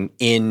investing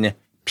in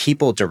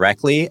people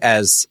directly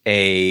as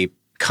a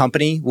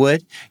company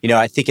would.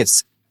 I think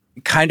it's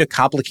kind of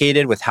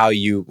complicated with how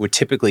you would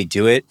typically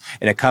do it.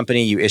 In a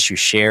company, you issue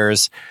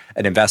shares.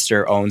 An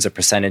investor owns a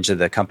percentage of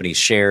the company's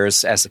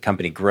shares. As the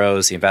company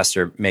grows, the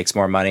investor makes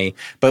more money.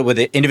 But with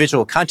an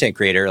individual content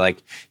creator,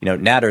 like,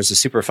 Nader is a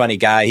super funny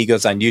guy. He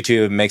goes on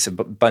YouTube and makes a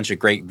bunch of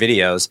great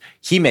videos.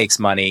 He makes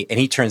money and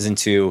he turns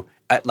into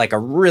a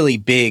really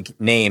big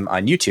name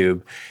on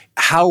YouTube.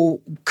 How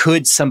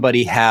could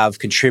somebody have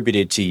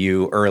contributed to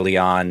you early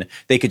on?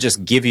 They could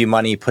just give you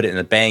money, put it in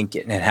the bank,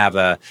 and have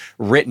a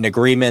written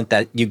agreement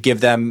that you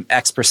give them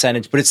X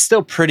percentage, but it's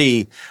still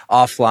pretty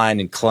offline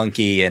and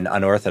clunky and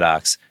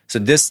unorthodox.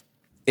 So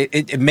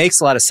it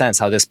makes a lot of sense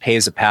how this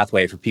paves a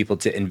pathway for people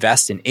to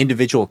invest in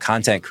individual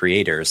content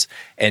creators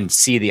and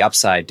see the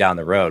upside down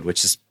the road,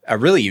 which is a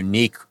really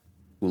unique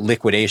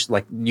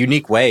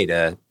unique way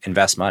to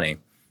invest money.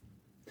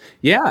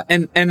 Yeah,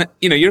 and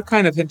you're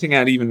kind of hinting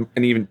at an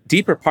even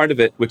deeper part of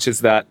it, which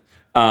is that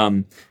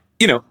I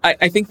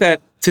think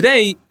that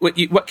today,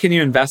 what can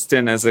you invest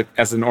in as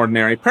an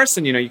ordinary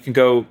person? You can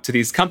go to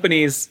these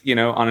companies,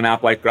 on an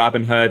app like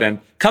Robinhood, and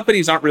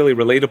companies aren't really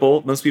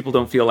relatable. Most people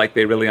don't feel like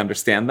they really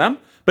understand them,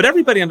 but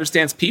everybody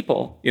understands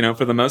people,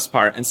 for the most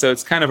part, and so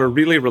it's kind of a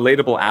really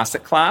relatable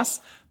asset class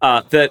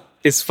that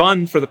is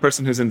fun for the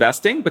person who's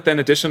investing, but then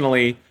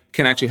additionally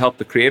can actually help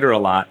the creator a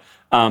lot.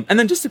 And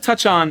then just to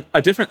touch on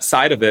a different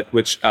side of it,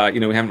 which, we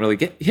haven't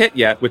really hit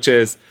yet, which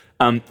is,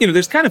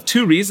 there's kind of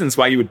two reasons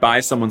why you would buy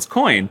someone's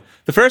coin.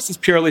 The first is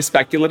purely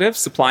speculative,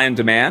 supply and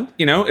demand.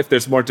 If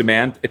there's more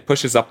demand, it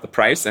pushes up the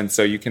price. And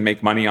so you can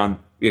make money on,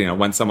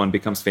 when someone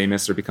becomes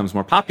famous or becomes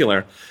more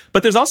popular.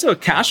 But there's also a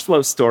cash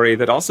flow story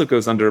that also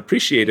goes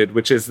underappreciated,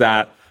 which is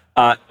that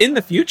in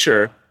the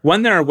future,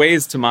 when there are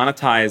ways to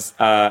monetize,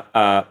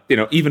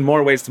 even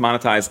more ways to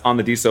monetize on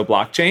the DeSo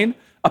blockchain,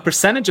 a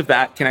percentage of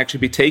that can actually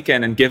be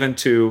taken and given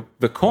to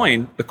the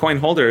coin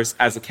holders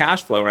as a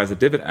cash flow or as a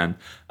dividend.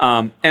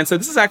 And so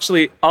this is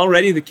actually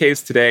already the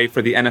case today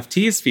for the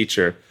NFTs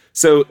feature.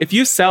 So if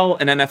you sell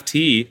an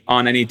NFT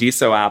on any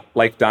DeSo app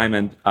like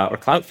Diamond or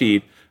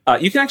Cloutfeed,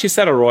 you can actually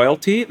set a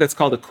royalty that's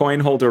called a coin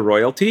holder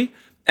royalty.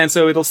 And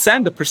so it'll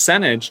send a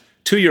percentage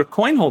to your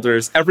coin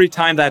holders every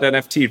time that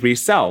NFT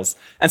resells.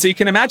 And so you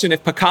can imagine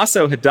if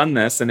Picasso had done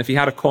this, and if he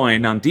had a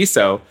coin on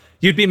DeSo,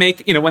 you'd be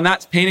when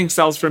that painting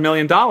sells for $1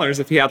 million,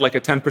 if he had like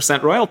a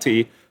 10%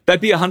 royalty,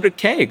 that'd be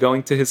 $100K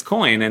going to his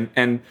coin.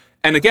 And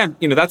again,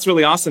 that's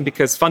really awesome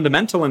because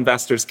fundamental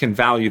investors can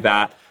value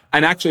that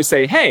and actually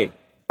say, hey,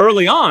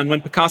 early on,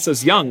 when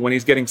Picasso's young, when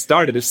he's getting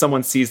started, if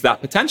someone sees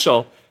that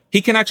potential,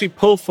 he can actually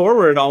pull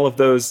forward all of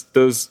those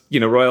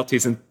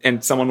royalties,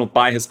 and someone will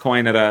buy his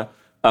coin at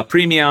a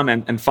premium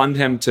and fund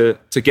him to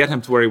get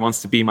him to where he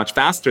wants to be much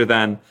faster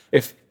than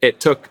if it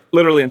took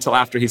literally until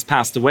after he's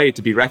passed away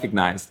to be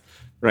recognized,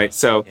 right?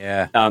 So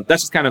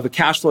that's just kind of the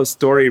cash flow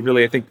story.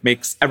 Really, I think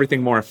makes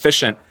everything more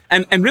efficient.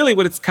 And really,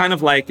 what it's kind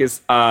of like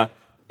is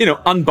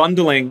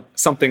unbundling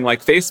something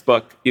like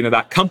Facebook,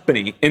 that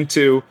company,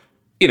 into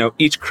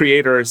each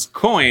creator's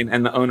coin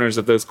and the owners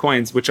of those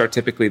coins, which are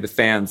typically the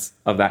fans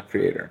of that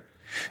creator.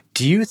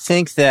 Do you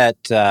think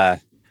that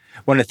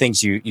one of the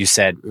things you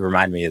said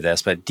reminded me of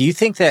this, but do you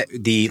think that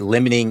the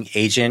limiting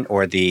agent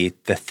or the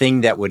thing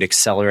that would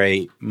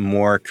accelerate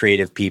more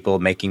creative people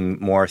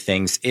making more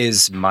things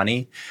is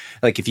money?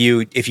 Like if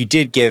you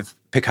did give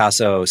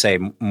Picasso, say,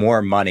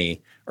 more money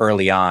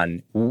early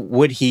on,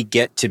 would he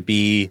get to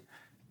be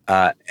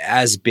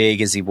as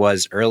big as he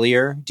was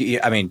earlier?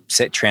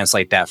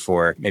 Translate that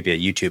for maybe a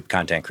YouTube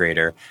content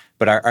creator,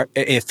 but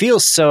it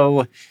feels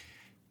so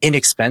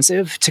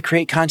inexpensive to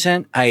create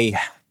content.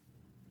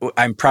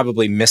 I'm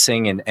probably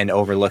missing and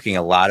overlooking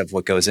a lot of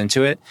what goes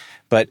into it,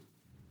 but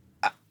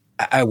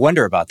I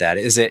wonder about that.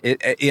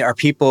 Are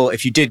people,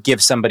 if you did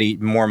give somebody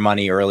more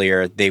money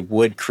earlier, they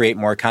would create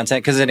more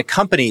content? Because in a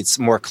company, it's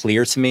more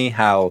clear to me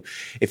how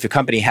if a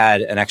company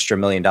had an extra $1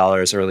 million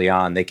early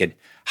on, they could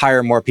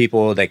hire more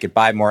people, they could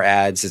buy more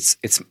ads.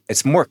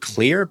 It's more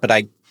clear, but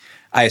I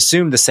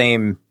assume the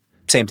same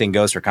thing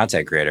goes for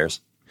content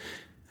creators.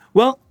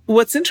 Well,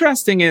 what's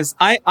interesting is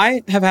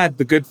I have had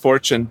the good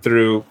fortune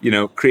through,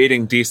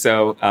 creating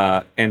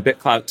DeSo and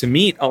BitClout to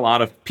meet a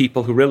lot of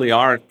people who really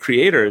are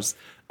creators.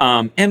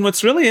 And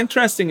what's really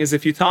interesting is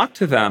if you talk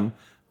to them,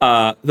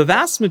 the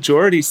vast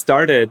majority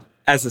started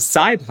as a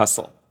side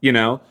hustle,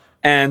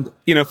 and,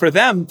 for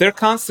them, their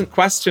constant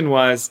question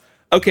was,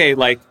 okay,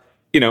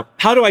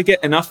 how do I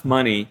get enough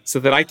money so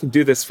that I can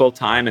do this full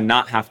time and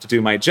not have to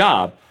do my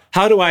job?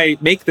 How do I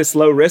make this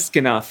low risk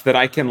enough that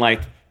I can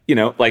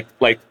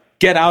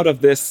get out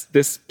of this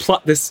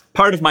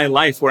part of my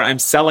life where I'm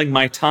selling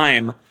my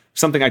time,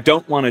 something I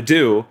don't want to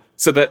do,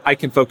 so that I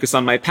can focus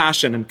on my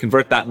passion and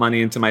convert that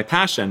money into my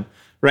passion,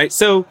 right?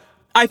 So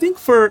I think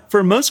for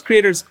most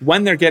creators,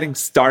 when they're getting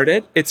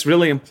started, it's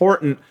really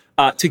important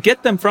to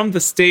get them from the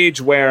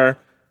stage where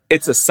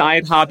it's a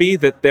side hobby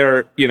that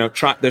they're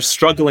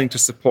struggling to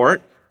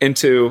support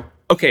into,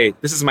 okay,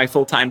 this is my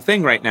full-time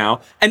thing right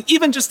now. And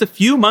even just a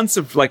few months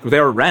of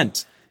their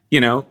rent,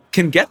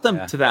 can get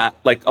them to that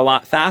a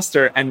lot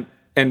faster and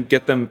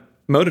get them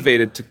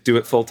motivated to do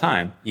it full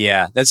time.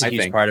 Yeah, that's a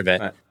huge part of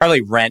it.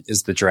 Probably rent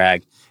is the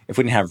drag. If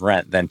we didn't have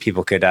rent, then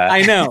people could...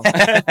 I know.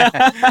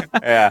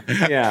 Yeah.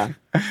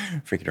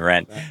 Freaking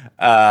rent.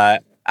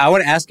 I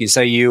want to ask you,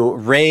 so you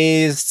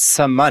raised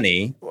some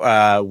money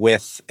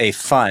with a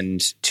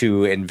fund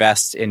to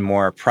invest in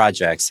more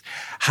projects.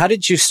 How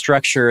did you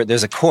structure...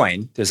 There's a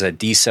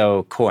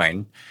DeSo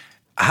coin.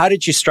 How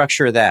did you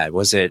structure that?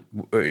 Was it...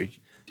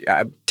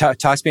 Talk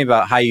to me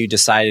about how you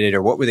decided,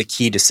 or what were the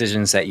key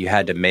decisions that you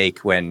had to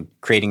make when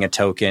creating a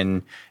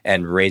token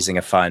and raising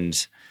a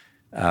fund?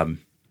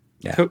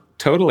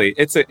 Totally.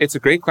 It's a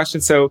great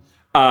question. So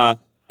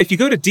if you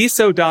go to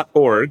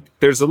DeSo.org,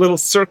 there's a little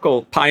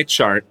circle pie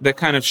chart that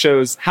kind of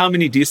shows how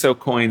many DeSo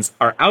coins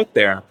are out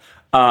there.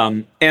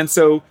 And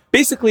so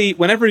basically,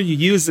 whenever you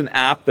use an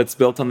app that's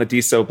built on the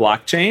DeSo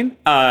blockchain,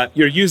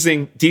 you're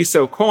using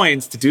DeSo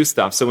coins to do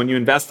stuff. So when you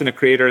invest in a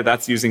creator,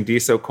 that's using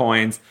DeSo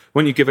coins.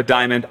 When you give a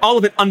diamond, all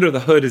of it under the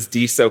hood is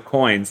DeSo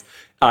coins.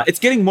 It's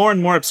getting more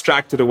and more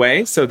abstracted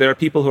away. So there are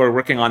people who are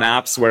working on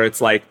apps where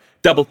it's like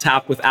double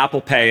tap with Apple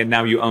Pay and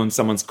now you own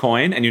someone's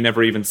coin and you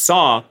never even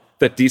saw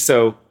that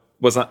DeSo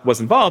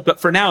was involved. But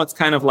for now, it's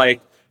kind of like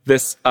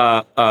this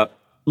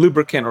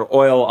lubricant or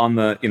oil on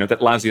the, that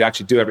allows you to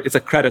actually do everything. It's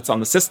like credits on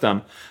the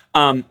system.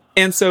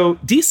 And so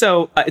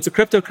DeSo, it's a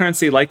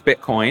cryptocurrency like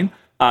Bitcoin.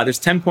 There's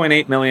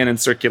 10.8 million in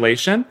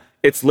circulation.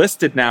 It's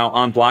listed now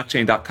on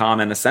blockchain.com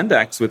and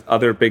Ascendex, with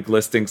other big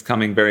listings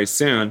coming very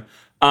soon.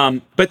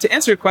 But to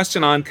answer your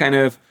question on kind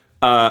of,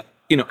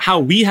 how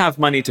we have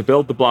money to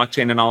build the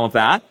blockchain and all of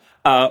that,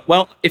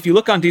 well, if you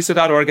look on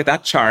DeSo.org at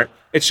that chart,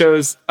 it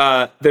shows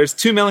there's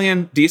 2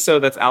 million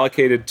DeSo that's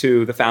allocated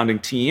to the founding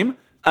team,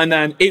 and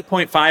then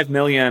 8.5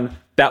 million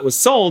that was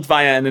sold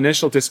via an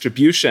initial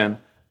distribution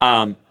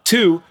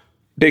to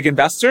big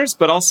investors,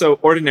 but also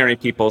ordinary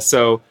people.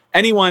 So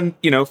anyone,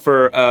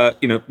 for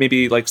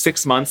maybe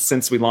 6 months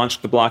since we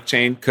launched the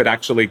blockchain could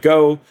actually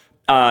go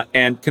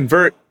and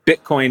convert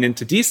Bitcoin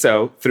into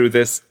DeSo through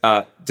this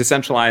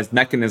decentralized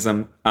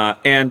mechanism.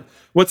 And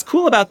what's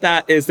cool about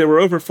that is there were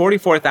over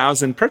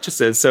 44,000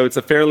 purchases. So it's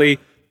a fairly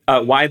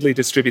widely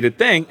distributed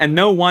thing. And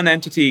no one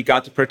entity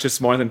got to purchase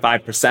more than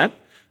 5%.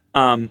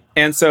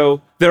 And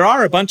so there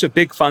are a bunch of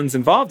big funds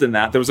involved in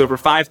that. There was over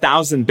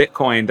 5,000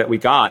 Bitcoin that we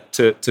got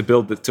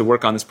to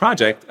work on this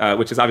project,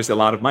 which is obviously a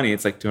lot of money.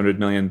 It's like $200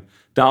 million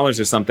or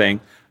something.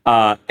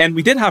 And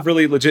we did have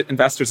really legit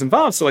investors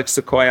involved. So like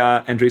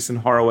Sequoia, Andreessen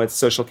Horowitz,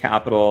 Social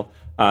Capital,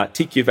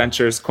 TQ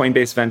Ventures,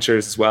 Coinbase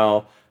Ventures as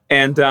well.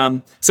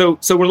 And so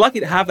we're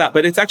lucky to have that,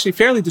 but it's actually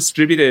fairly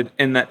distributed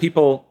in that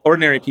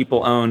ordinary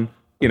people own,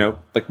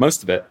 like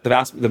most of it,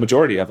 the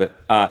majority of it.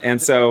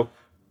 And so,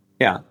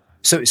 yeah.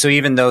 So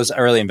even those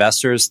early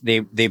investors, they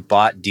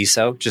bought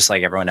DeSo just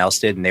like everyone else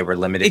did, and they were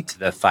limited to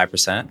the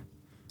 5%?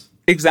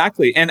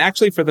 Exactly. And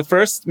actually for the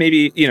first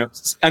maybe,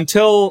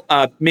 until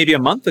maybe a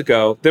month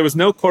ago, there was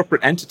no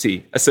corporate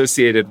entity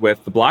associated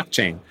with the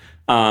blockchain.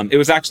 It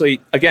was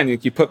actually, again,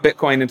 you put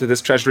Bitcoin into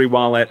this treasury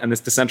wallet and this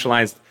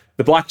decentralized,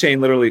 the blockchain,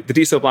 literally, the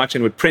DeSo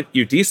blockchain would print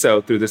you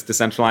DeSo through this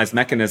decentralized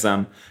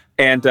mechanism.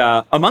 And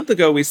a month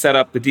ago, we set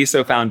up the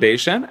DeSo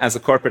Foundation as a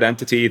corporate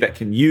entity that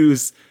can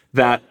use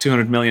that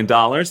 $200 million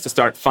to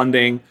start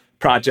funding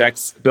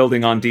projects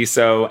building on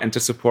DeSo and to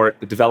support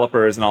the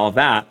developers and all of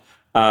that.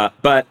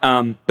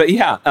 But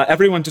yeah,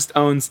 everyone just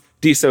owns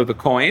DeSo, the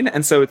coin.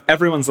 And so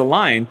everyone's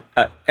aligned,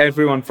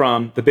 everyone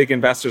from the big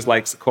investors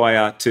like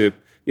Sequoia to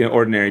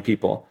ordinary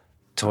people.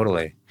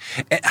 Totally.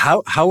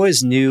 How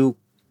is new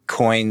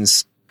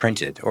coins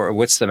printed, or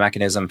what's the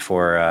mechanism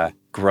for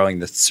growing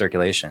the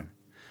circulation?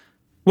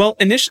 Well,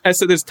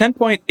 so there's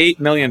 10.8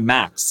 million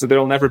max, so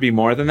there'll never be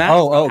more than that.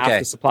 Oh, okay. Half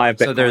the supply of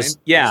Bitcoin. So there's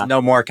no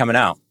more coming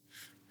out.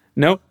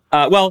 Nope.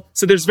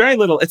 So there's very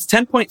little. It's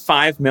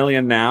 10.5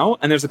 million now,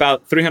 and there's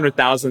about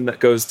 300,000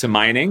 that goes to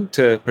mining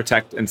to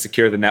protect and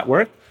secure the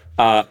network.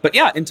 But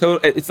yeah, in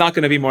total, it's not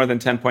going to be more than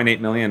 10.8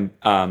 million.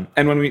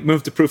 And when we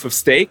move to proof of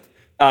stake,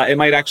 it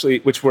might actually,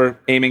 which we're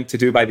aiming to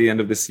do by the end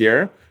of this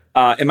year,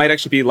 it might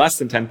actually be less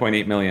than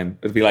 10.8 million.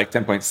 It would be like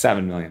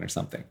 10.7 million or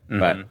something.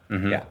 But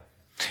yeah.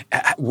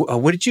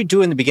 What did you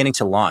do in the beginning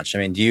to launch?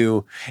 I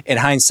mean, in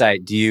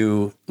hindsight, do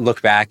you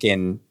look back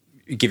and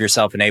give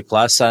yourself an A+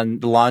 on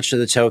the launch of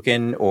the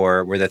token,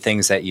 or were there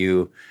things that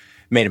you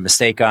made a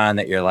mistake on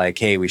that you're like,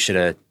 hey, we should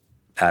have,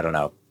 I don't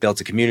know, built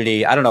a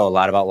community? I don't know a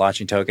lot about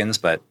launching tokens,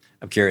 but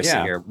I'm curious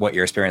to hear what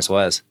your experience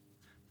was.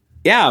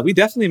 Yeah, we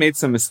definitely made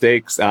some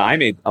mistakes. I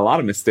made a lot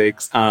of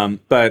mistakes,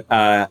 but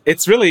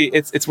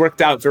it's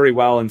worked out very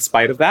well in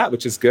spite of that,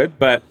 which is good.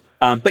 But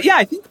yeah,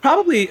 I think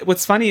probably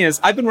what's funny is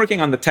I've been working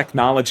on the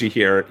technology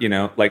here,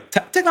 like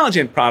technology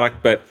and product,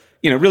 but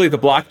really the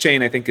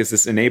blockchain, I think, is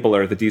this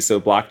enabler, the DeSo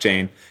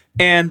blockchain.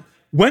 And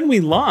when we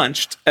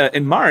launched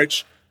in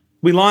March,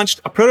 we launched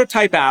a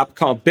prototype app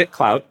called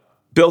BitClout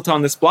built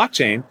on this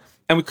blockchain.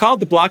 And we called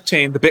the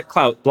blockchain the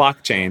BitClout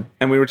blockchain.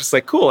 And we were just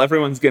like, cool,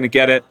 everyone's going to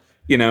get it.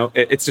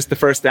 It's just the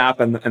first app,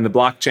 and the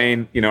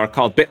blockchain, are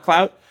called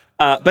BitClout.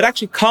 But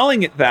actually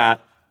calling it that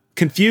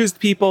confused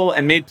people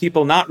and made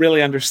people not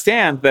really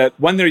understand that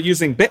when they're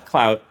using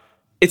BitClout,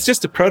 it's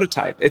just a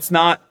prototype. It's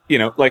not,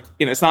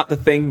 it's not the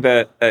thing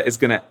that is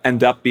going to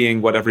end up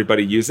being what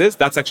everybody uses.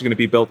 That's actually going to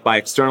be built by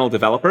external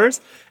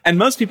developers. And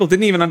most people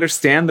didn't even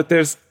understand that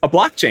there's a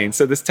blockchain.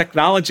 So this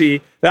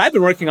technology that I've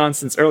been working on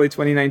since early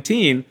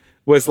 2019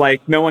 was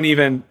like, no one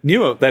even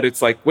knew that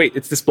it's like, wait,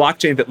 it's this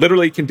blockchain that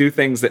literally can do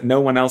things that no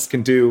one else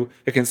can do.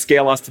 It can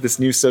scale us to this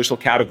new social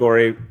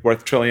category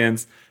worth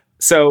trillions.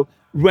 So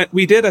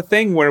we did a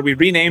thing where we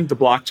renamed the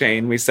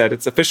blockchain. We said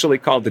it's officially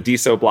called the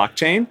DeSo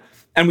blockchain.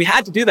 And we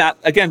had to do that,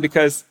 again,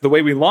 because the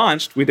way we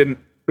launched, we didn't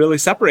really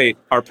separate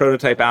our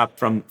prototype app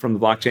from the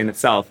blockchain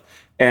itself.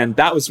 And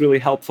that was really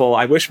helpful.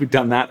 I wish we'd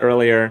done that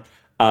earlier.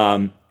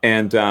 I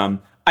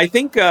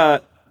think,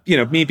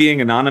 me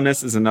being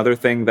anonymous is another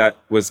thing that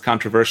was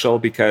controversial,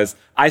 because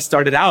I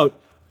started out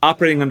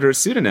operating under a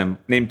pseudonym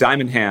named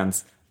Diamond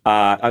Hands.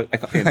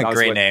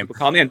 Great name. People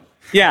call me in.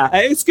 Yeah,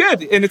 it's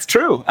good and it's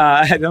true.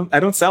 I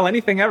don't sell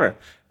anything ever.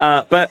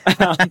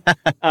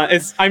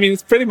 It's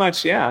pretty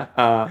much,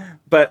 yeah.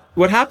 But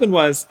what happened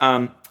was,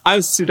 I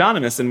was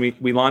pseudonymous, and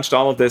we launched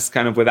all of this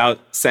kind of without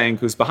saying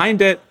who's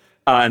behind it.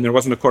 And there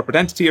wasn't a corporate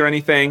entity or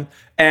anything.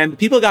 And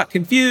people got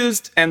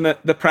confused, and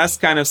the press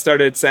kind of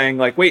started saying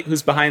like, wait,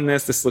 who's behind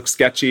this? This looks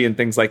sketchy and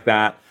things like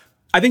that.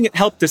 I think it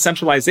helped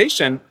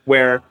decentralization,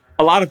 where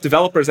a lot of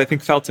developers, I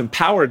think, felt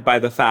empowered by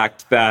the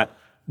fact that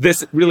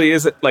this really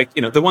is like,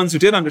 the ones who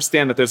did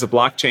understand that there's a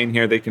blockchain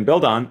here they can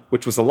build on,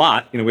 which was a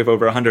lot. We have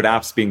over 100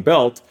 apps being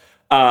built.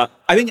 I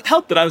think it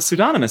helped that I was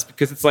pseudonymous,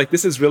 because it's like,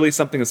 this is really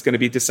something that's going to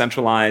be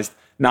decentralized,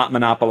 not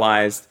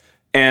monopolized.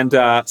 And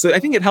so I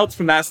think it helped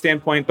from that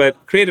standpoint,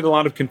 but created a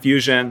lot of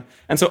confusion.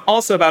 And so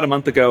also about a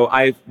month ago,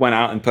 I went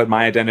out and put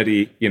my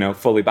identity,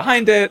 fully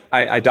behind it.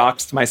 I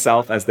doxed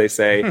myself, as they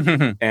say.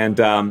 And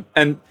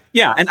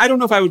I don't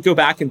know if I would go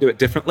back and do it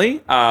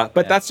differently,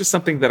 but that's just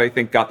something that I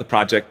think got the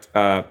project,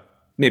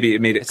 maybe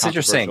it made it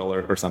controversial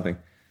or something.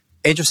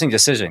 Interesting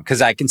decision, because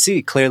I can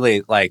see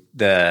clearly like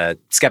the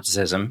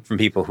skepticism from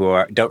people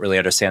who don't really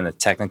understand the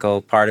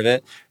technical part of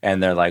it,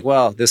 and they're like,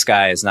 "Well, this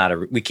guy is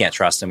we can't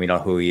trust him. We know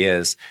who he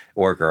is,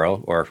 or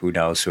girl, or who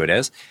knows who it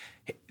is."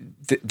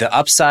 The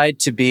upside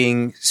to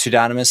being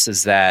pseudonymous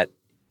is that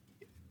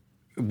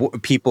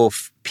people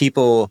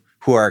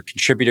who are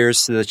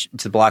contributors to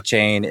the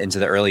blockchain and to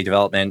the early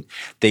development,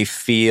 they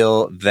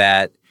feel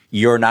that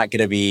you're not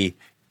going to be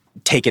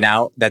taken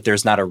out. That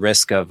there's not a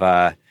risk of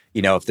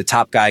if the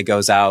top guy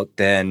goes out,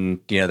 then,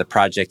 the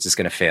project is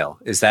going to fail.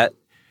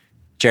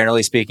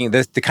 generally speaking,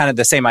 the kind of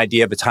the same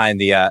idea behind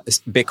the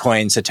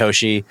Bitcoin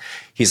Satoshi.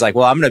 He's like,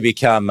 well, I'm going to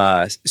become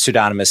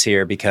pseudonymous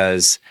here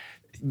because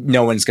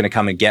no one's going to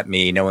come and get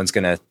me. No one's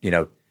going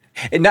to,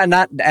 and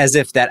not as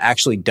if that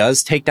actually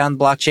does take down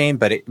the blockchain,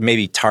 but it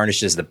maybe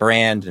tarnishes the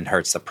brand and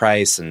hurts the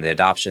price and the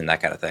adoption,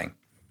 that kind of thing.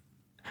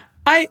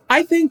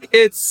 I think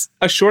it's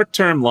a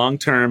short-term,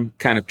 long-term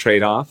kind of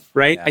trade-off,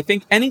 right? Yeah. I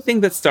think anything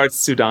that starts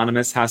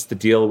pseudonymous has to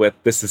deal with,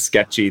 this is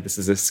sketchy, this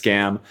is a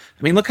scam.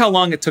 I mean, look how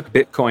long it took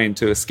Bitcoin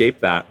to escape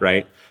that,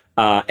 right?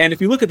 And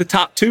if you look at the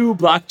top 2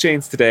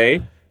 blockchains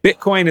today,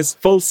 Bitcoin is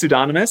full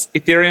pseudonymous.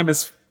 Ethereum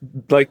is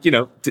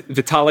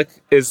Vitalik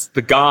is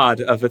the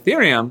god of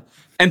Ethereum.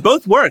 And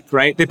both work,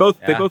 right? They both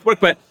work.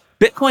 But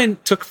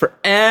Bitcoin took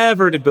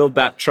forever to build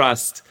that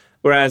trust.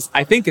 Whereas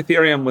I think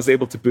Ethereum was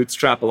able to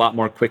bootstrap a lot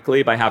more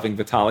quickly by having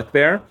Vitalik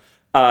there.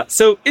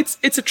 So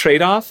it's a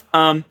trade-off.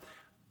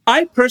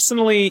 I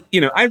personally,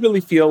 I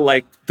really feel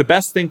like the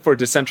best thing for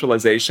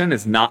decentralization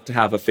is not to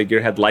have a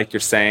figurehead like you're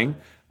saying,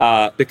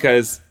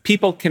 because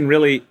people can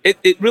really,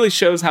 it really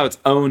shows how it's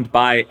owned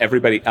by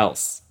everybody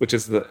else, which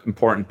is the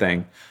important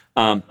thing.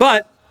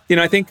 But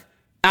I think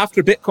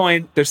after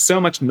Bitcoin, there's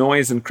so much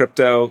noise in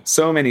crypto,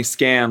 so many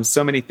scams,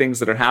 so many things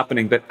that are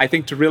happening that I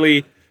think to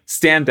really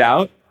stand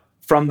out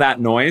from that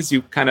noise,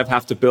 you kind of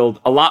have to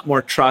build a lot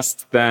more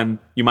trust than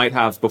you might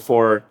have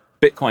before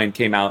Bitcoin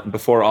came out and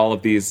before all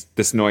of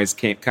this noise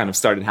kind of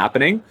started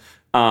happening.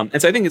 And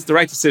so I think it's the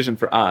right decision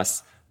for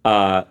us.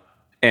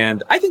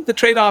 And I think the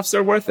trade-offs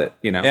are worth it,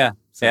 Yeah.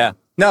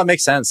 No, it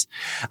makes sense.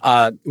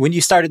 When you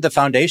started the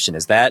foundation,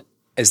 is that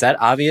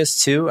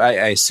obvious too? I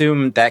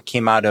assume that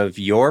came out of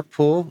your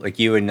pool, like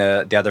you and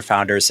the other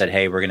founders said,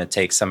 hey, we're going to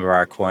take some of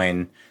our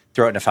coin,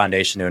 throw it in a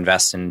foundation to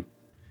invest in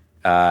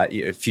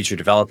future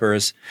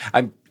developers.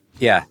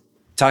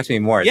 Talk to me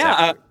more.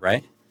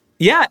 Right?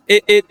 Yeah,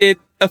 it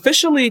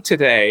officially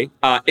today,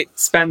 it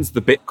spends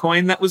the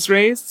Bitcoin that was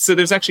raised. So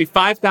there's actually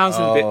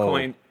 5,000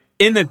 Bitcoin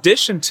in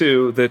addition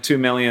to the 2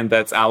 million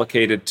that's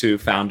allocated to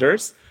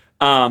founders.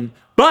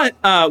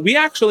 But we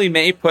actually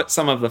may put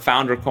some of the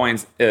founder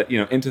coins,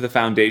 into the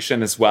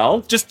foundation as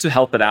well, just to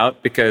help it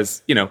out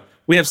because,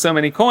 we have so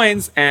many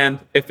coins. And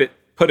if we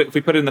put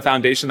it in the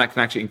foundation, that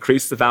can actually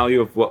increase the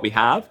value of what we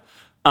have.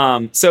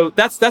 So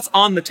that's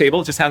on the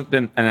table. It just hasn't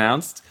been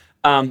announced.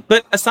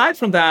 But aside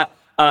from that,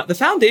 the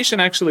foundation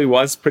actually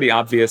was pretty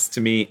obvious to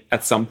me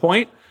at some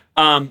point.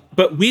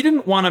 But we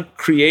didn't want to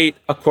create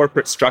a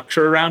corporate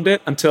structure around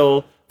it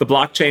until the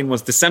blockchain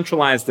was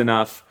decentralized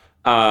enough.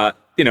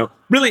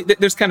 Really,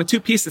 there's kind of 2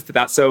 pieces to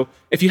that. So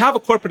if you have a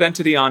corporate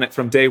entity on it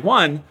from day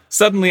one,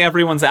 suddenly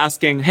everyone's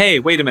asking, hey,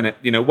 wait a minute,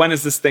 when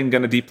is this thing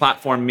going to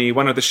deplatform me?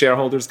 When are the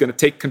shareholders going to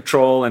take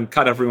control and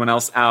cut everyone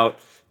else out?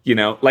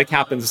 Like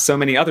happens with so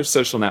many other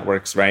social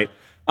networks, right?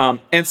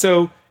 And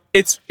so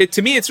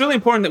to me, it's really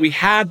important that we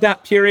had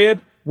that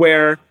period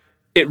where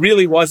there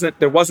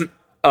wasn't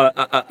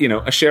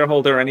a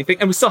shareholder or anything.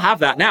 And we still have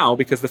that now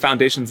because the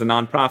foundation's a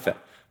nonprofit,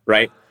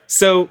 right?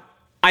 So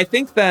I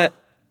think that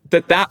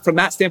from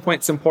that standpoint,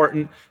 it's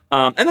important.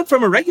 And then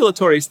from a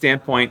regulatory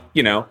standpoint,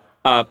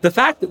 the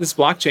fact that this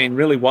blockchain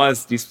really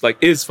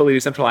is fully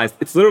decentralized,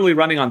 it's literally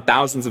running on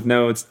thousands of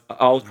nodes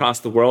all across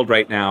the world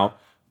right now.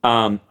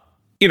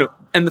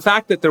 And the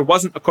fact that there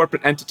wasn't a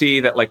corporate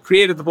entity that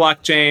created the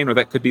blockchain or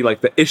that could be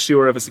the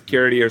issuer of a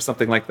security or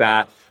something like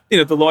that,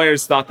 the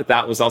lawyers thought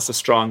that was also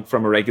strong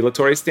from a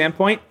regulatory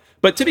standpoint.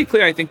 But to be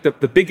clear, I think that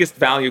the biggest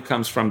value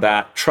comes from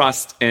that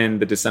trust in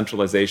the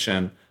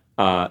decentralization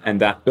and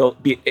that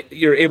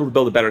you're able to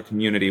build a better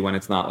community when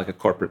it's not like a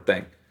corporate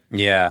thing.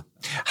 Yeah.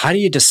 How do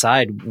you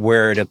decide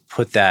where to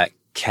put that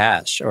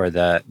cash or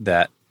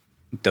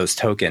those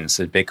tokens,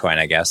 Bitcoin,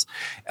 I guess?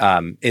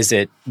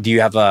 Do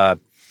you have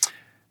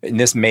and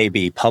this may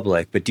be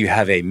public, but do you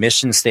have a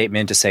mission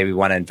statement to say we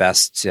want to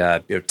invest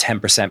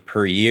 10%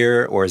 per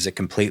year, or is it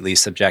completely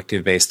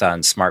subjective based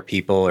on smart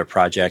people or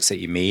projects that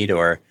you meet,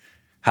 or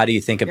how do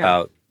you think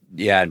about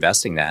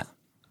investing that?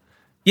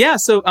 Yeah,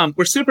 so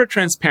we're super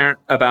transparent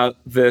about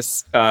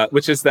this,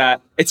 which is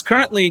that it's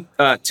currently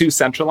too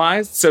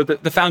centralized. So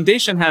the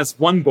foundation has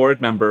one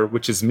board member,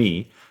 which is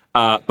me.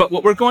 But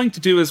what we're going to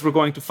do is we're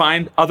going to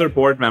find other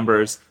board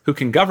members who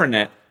can govern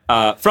it.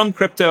 From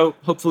crypto,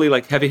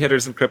 hopefully heavy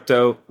hitters in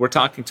crypto. We're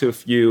talking to a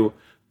few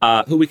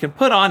who we can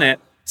put on it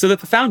so that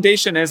the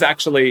foundation is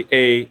actually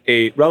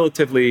a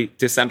relatively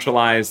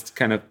decentralized,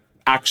 kind of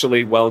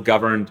actually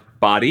well-governed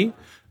body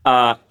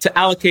to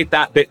allocate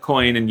that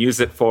Bitcoin and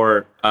use it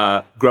for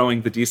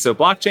growing the DeSo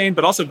blockchain,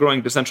 but also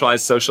growing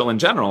decentralized social in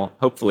general,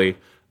 hopefully,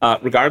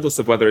 regardless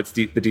of whether it's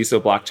the DeSo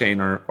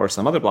blockchain or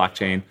some other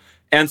blockchain.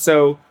 And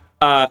so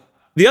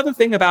the other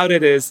thing about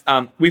it is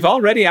we've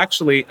already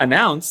actually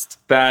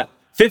announced that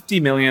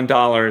 $50 million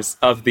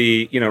of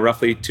the,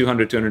 roughly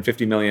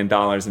 $250 million in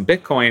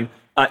Bitcoin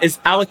is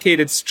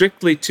allocated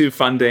strictly to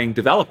funding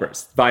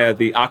developers via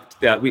the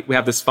we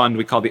have this fund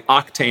we call the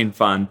Octane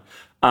Fund.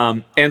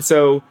 And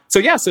so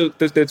there's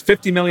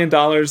 $50 million,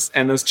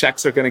 and those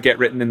checks are going to get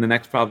written in the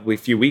next probably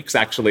few weeks,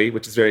 actually,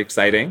 which is very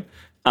exciting.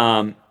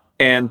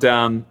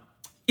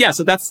 yeah,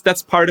 so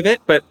that's part of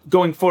it. But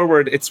going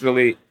forward, it's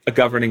really a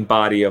governing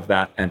body of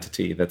that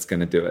entity that's going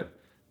to do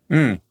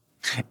it.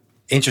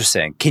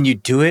 Interesting. Can you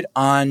do it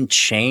on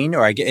chain,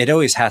 or it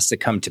always has to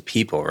come to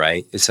people,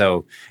 right?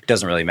 So it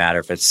doesn't really matter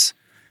if it's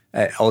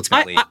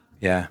ultimately,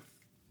 yeah.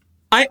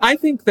 I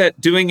think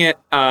that doing it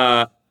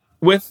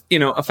with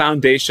a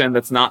foundation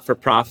that's not for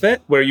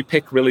profit, where you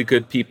pick really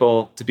good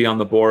people to be on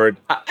the board,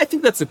 I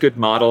think that's a good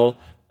model.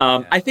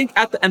 I think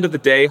at the end of the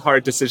day,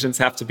 hard decisions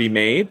have to be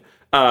made.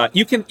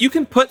 You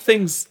can put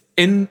things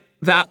in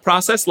that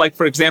process, like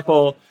for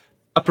example,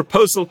 a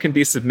proposal can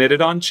be submitted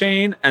on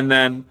chain and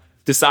then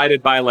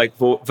decided by like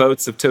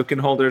votes of token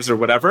holders or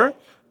whatever,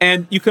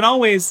 and you can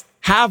always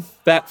have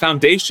that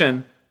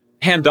foundation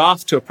hand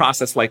off to a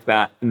process like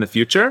that in the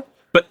future.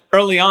 But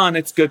early on,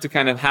 it's good to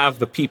kind of have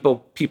the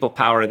people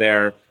power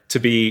there to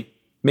be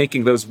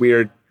making those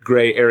weird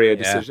gray area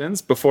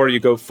decisions before you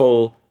go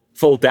full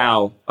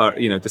DAO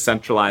or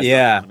decentralized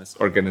autonomous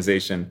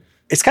organization.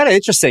 It's kind of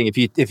interesting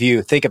if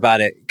you think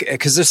about it,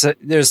 because this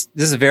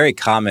is a very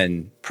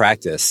common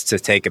practice to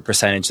take a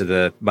percentage of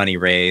the money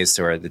raised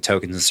or the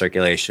tokens in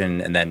circulation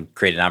and then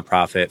create a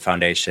nonprofit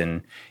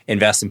foundation,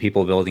 invest in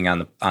people building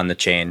on the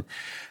chain,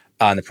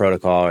 on the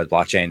protocol or the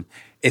blockchain.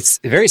 It's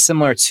very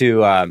similar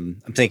to I'm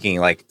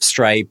thinking like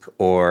Stripe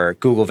or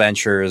Google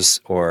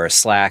Ventures or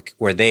Slack,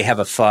 where they have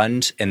a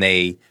fund and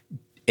they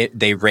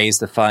raise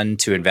the fund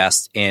to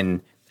invest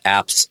in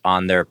apps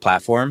on their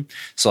platform.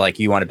 So like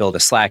you want to build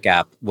a Slack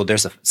app. Well,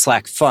 there's a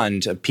Slack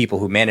fund of people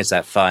who manage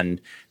that fund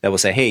that will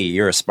say, hey,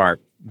 you're a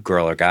smart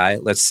girl or guy.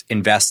 Let's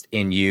invest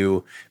in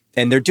you.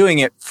 And they're doing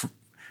it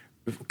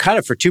kind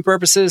of for two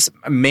purposes.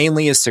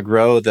 Mainly is to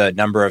grow the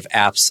number of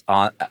apps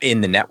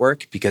in the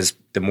network, because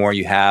the more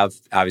you have,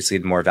 obviously,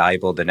 the more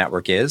valuable the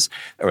network is,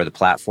 or the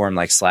platform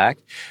like Slack.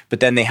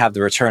 But then they have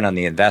the return on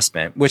the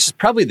investment, which is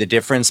probably the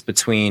difference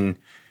between,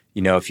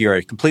 if you're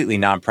a completely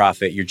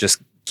nonprofit, you're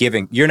just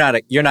giving, you're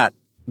not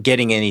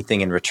getting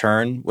anything in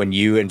return when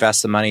you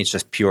invest the money. It's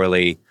just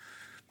purely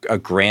a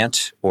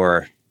grant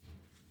or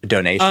a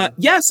donation.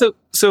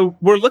 So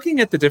we're looking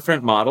at the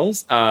different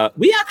models.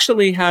 We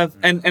actually have,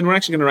 and we're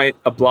actually going to write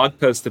a blog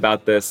post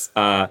about this.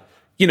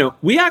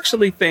 We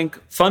actually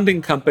think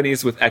funding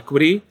companies with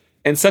equity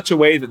in such a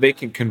way that they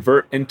can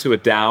convert into a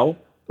DAO,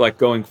 like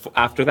going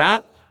after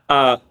that,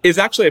 is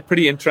actually a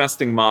pretty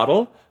interesting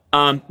model.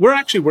 We're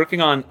actually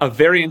working on a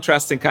very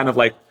interesting kind of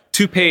like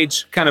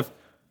 2-page kind of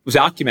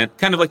document,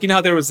 kind of like,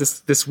 how there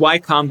was this Y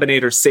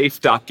Combinator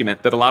safe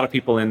document that a lot of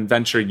people in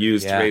venture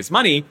use to raise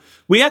money.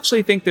 We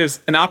actually think there's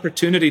an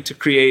opportunity to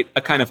create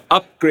a kind of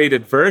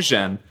upgraded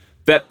version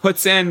that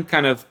puts in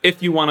kind of,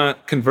 if you want to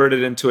convert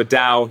it into a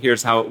DAO,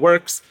 here's how it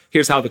works.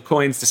 Here's how the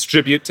coins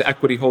distribute to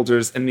equity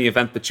holders in the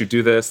event that you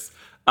do this.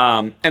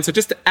 And so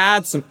just to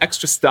add some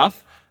extra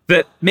stuff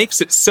that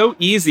makes it so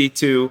easy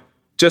to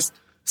just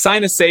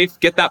sign a safe,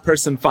 get that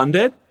person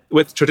funded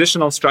with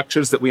traditional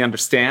structures that we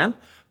understand,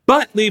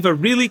 but leave a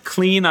really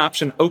clean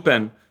option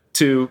open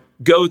to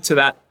go to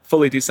that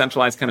fully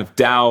decentralized kind of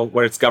DAO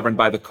where it's governed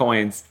by the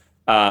coins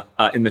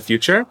in the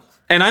future.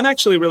 And I'm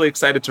actually really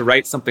excited to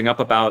write something up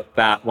about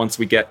that once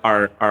we get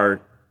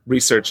our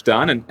research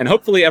done. And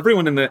hopefully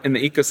everyone in the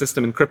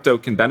ecosystem in crypto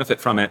can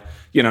benefit from it,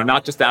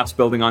 not just apps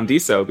building on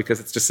DeSo, because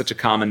it's just such a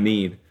common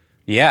need.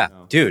 Yeah,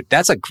 dude,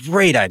 that's a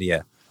great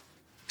idea.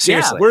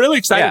 Seriously. Yeah, we're really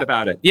excited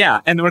about it. Yeah,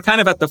 and we're kind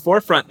of at the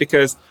forefront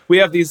because we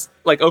have these,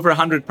 like over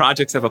 100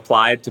 projects have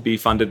applied to be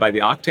funded by the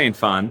Octane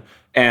Fund.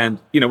 And,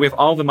 we have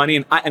all the money.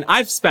 And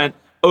I've spent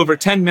over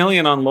 10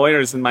 million on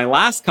lawyers in my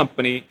last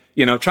company,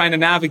 trying to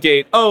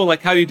navigate, how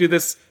do you do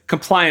this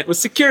compliant with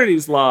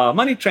securities law,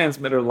 money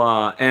transmitter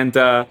law, and,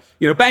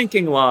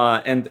 banking law,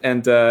 and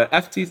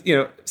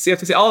FTC,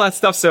 CFTC, all that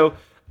stuff. So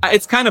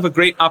it's kind of a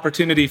great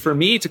opportunity for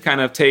me to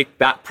kind of take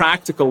that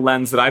practical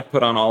lens that I've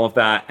put on all of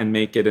that and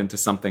make it into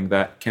something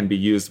that can be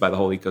used by the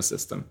whole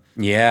ecosystem.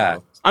 Yeah.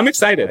 So I'm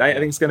excited. I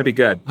think it's going to be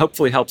good.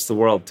 Hopefully helps the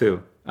world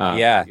too.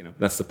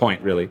 That's the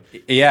point, really.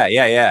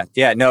 Yeah.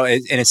 No,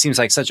 and it seems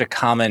like such a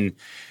common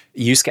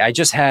use case. I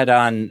just had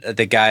on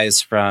the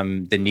guys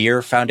from the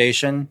Near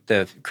Foundation,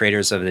 the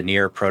creators of the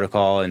Near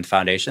protocol and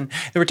foundation.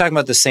 They were talking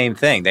about the same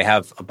thing. They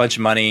have a bunch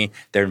of money.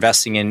 They're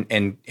investing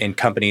in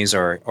companies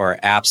or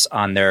apps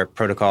on their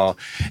protocol.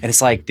 And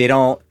it's like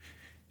they're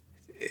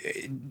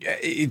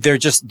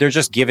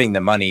just giving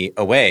the money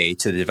away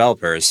to the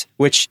developers,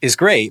 which is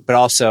great, but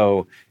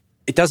also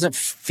it doesn't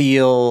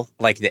feel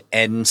like the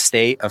end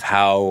state of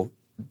how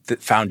the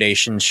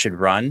foundations should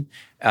run,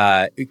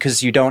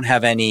 because you don't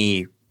have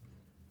any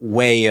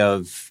way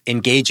of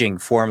engaging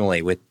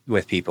formally with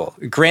people.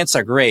 Grants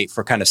are great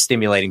for kind of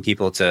stimulating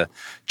people to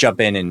jump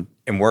in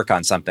and work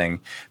on something,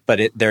 but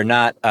they're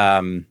not,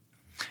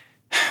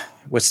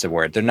 what's the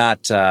word? They're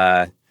not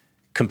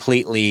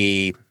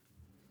completely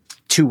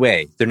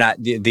two-way. They're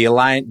not,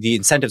 the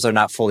incentives are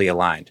not fully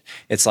aligned.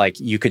 It's like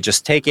you could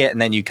just take it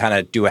and then you kind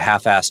of do a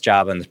half-assed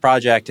job on the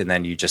project and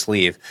then you just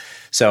leave.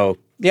 So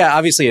yeah,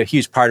 obviously a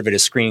huge part of it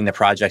is screening the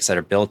projects that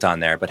are built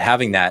on there, but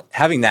having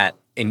that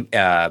in,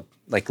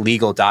 like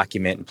legal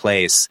document in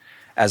place,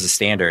 as a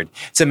standard.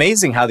 It's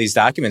amazing how these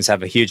documents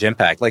have a huge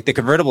impact. Like the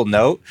convertible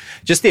note,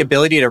 just the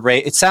ability to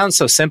raise, it sounds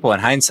so simple in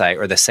hindsight,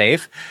 or the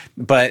safe,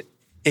 but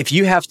if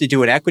you have to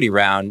do an equity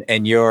round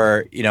and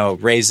you're,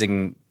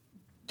 raising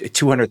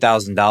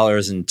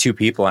 $200,000 and two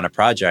people on a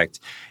project,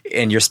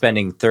 and you're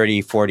spending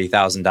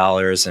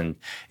 $30,000-$40,000, and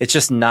it's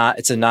just not,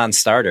 it's a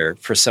non-starter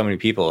for so many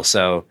people.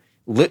 So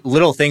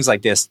little things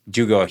like this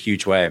do go a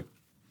huge way.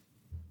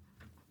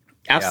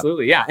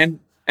 Absolutely. Yeah. And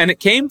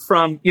it came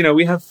from,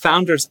 we have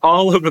founders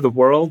all over the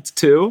world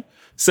too.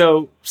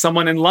 So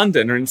someone in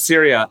London or in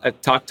Syria, I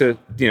talked to,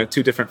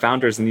 two different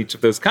founders in each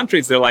of those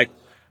countries. They're like,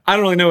 I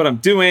don't really know what I'm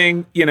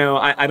doing.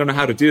 I don't know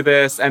how to do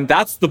this. And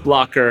that's the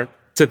blocker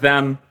to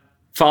them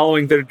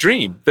following their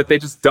dream, that they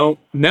just don't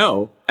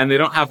know and they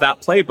don't have that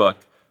playbook.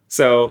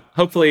 So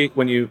hopefully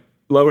when you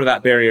lower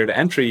that barrier to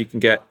entry, you can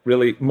get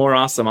really more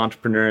awesome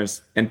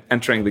entrepreneurs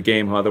entering the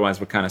game who otherwise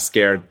were kind of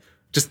scared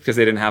just because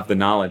they didn't have the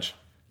knowledge.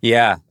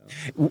 Yeah.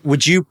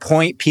 Would you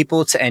point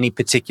people to any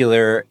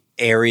particular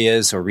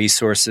areas or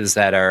resources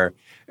that are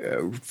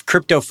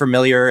crypto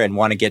familiar and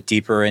want to get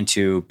deeper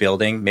into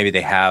building? Maybe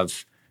they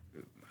have,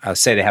 I'll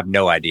say they have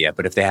no idea,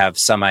 but if they have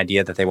some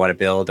idea that they want to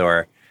build,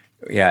 or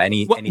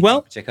anything in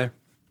particular?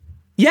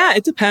 Yeah,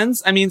 it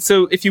depends. I mean,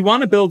 so if you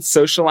want to build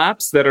social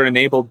apps that are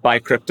enabled by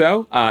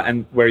crypto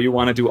and where you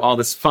want to do all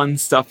this fun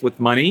stuff with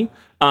money,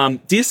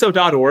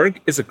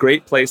 DeSo.org is a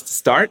great place to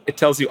start. It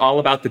tells you all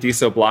about the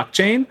DeSo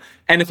blockchain.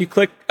 And if you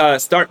click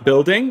Start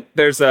Building,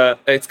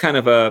 it's kind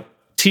of a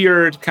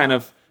tiered kind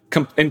of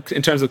in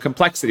terms of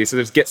complexity. So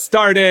there's Get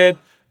Started,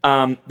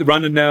 Run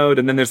a Node,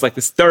 and then there's like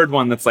this third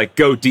one that's like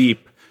Go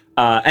Deep.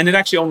 And it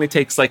actually only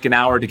takes like an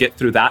hour to get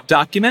through that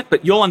document,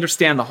 but you'll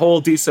understand the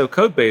whole DeSo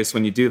code base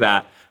when you do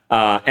that.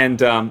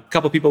 And a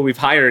couple of people we've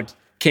hired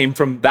came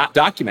from that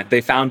document.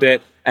 They found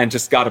it and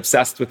just got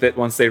obsessed with it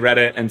once they read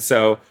it. And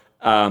so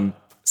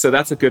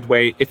that's a good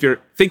way if you're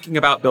thinking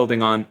about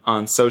building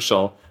on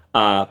social.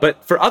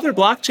 But for other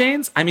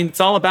blockchains, I mean, it's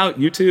all about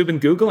YouTube and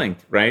Googling,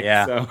 right?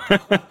 Yeah. So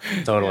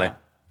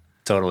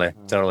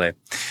Totally.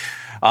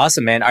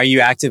 Awesome, man. Are you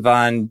active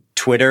on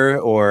Twitter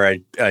or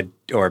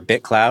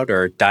BitCloud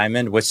or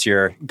Diamond? What's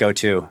your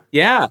go-to?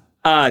 Yeah.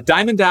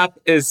 Diamond App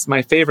is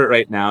my favorite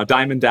right now,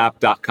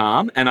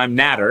 diamondapp.com, and I'm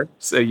Nader,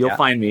 so you'll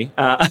find me.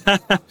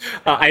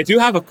 I do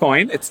have a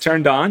coin. It's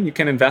turned on. You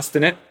can invest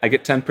in it. I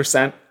get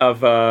 10%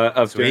 of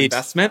your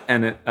investment,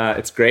 and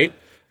it's great.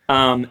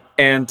 I'm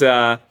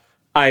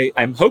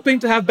hoping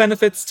to have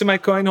benefits to my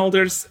coin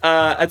holders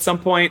at some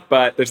point,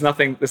 but there's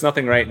nothing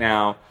right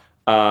now.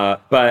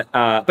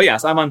 But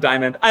yes, I'm on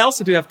Diamond. I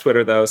also do have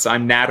Twitter though, so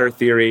I'm Nader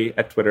Theory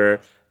at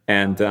Twitter.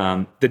 And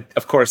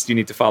of course, you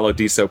need to follow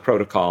DeSo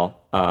Protocol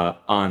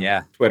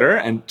on Twitter,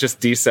 and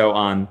just DeSo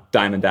on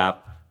Diamond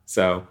App.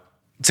 So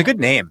it's a good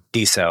name,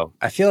 DeSo.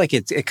 I feel like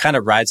it kind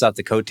of rides off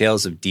the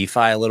coattails of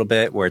DeFi a little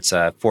bit, where it's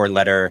a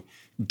 4-letter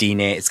D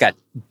name. It's got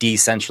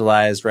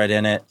decentralized right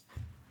in it.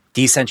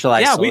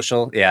 Decentralized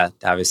social.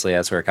 Obviously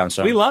that's where it comes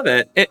from. We love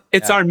it.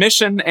 It's our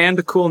mission and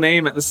a cool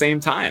name at the same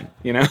time,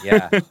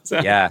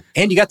 Yeah.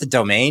 And you got the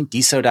domain,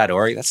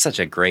 deso.org. That's such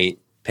a great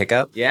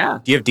pickup. Yeah.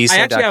 Do you have deso.com?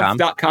 I actually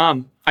have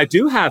 .com. I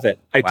do have it.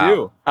 I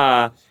do.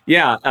 The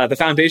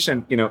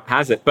foundation,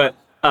 has it. But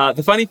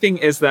the funny thing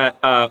is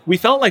that we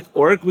felt like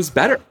org was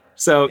better.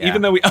 So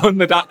even though we own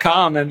the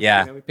 .com and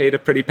we paid a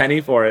pretty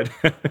penny for it.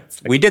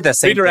 We did the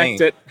same redirect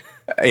thing. It.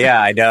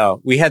 Yeah, I know.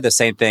 We had the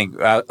same thing.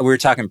 We were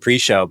talking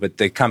pre-show, but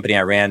the company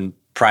I ran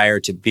prior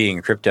to being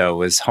in crypto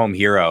was Home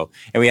Hero.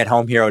 And we had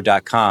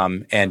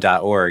homehero.com and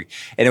 .org.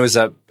 And it was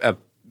a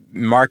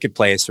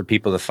marketplace for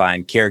people to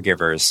find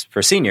caregivers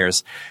for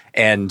seniors.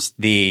 And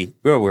we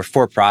were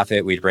for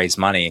profit. We'd raise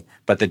money.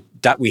 But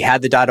we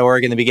had the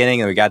 .org in the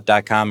beginning and we got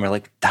 .com. We're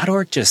like,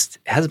 .org just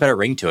has a better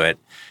ring to it.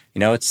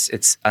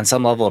 It's on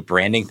some level a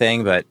branding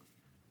thing, but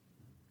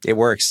it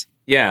works.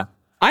 Yeah.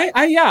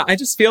 I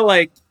just feel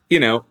like,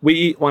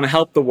 we want to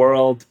help the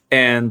world,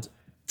 and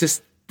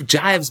just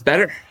jives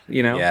better,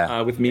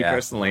 with me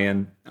personally.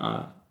 And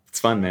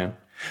it's fun, man.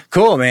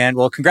 Cool, man.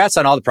 Well, congrats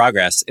on all the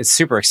progress. It's a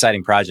super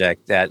exciting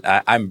project that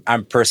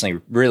I'm personally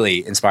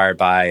really inspired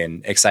by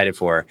and excited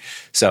for.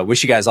 So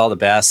wish you guys all the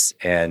best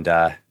and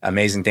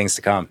amazing things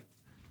to come.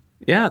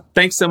 Yeah.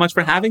 Thanks so much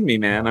for having me,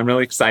 man. I'm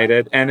really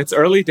excited. And it's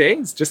early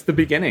days, just the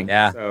beginning.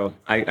 Yeah. So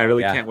I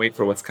really can't wait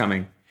for what's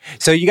coming.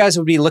 So you guys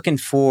would be looking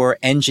for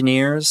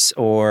engineers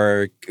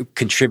or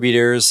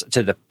contributors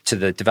to the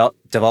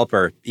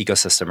developer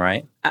ecosystem,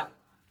 right?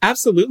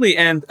 Absolutely.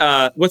 And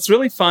what's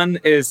really fun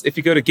is if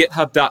you go to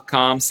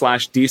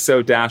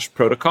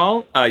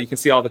github.com/deso-protocol, you can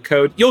see all the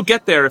code. You'll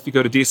get there if you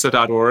go to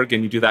deso.org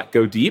and you do that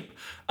Go Deep.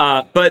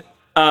 But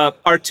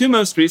our two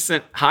most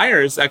recent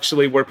hires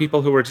actually were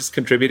people who were just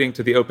contributing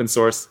to the open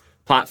source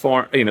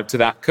platform, to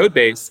that code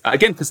base.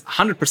 Again, because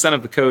 100%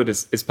 of the code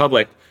is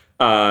public.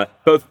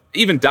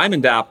 Even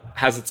Diamond App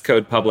has its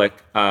code public,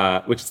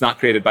 which is not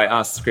created by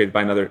us, it's created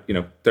by another,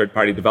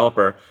 third-party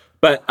developer.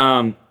 But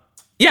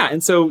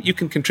and so you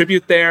can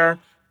contribute there.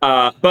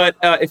 But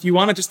if you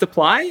want to just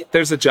apply,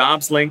 there's a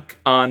jobs link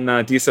on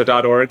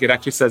deso.org. It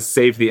actually says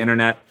save the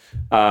internet.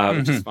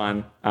 which is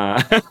fun.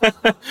 Love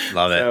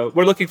it. So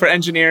we're looking for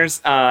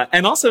engineers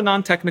and also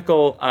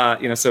non-technical.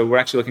 So we're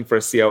actually looking for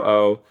a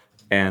COO,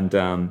 and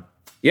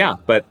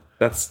but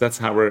that's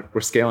how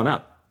we're scaling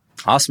up.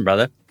 Awesome,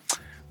 brother.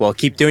 Well,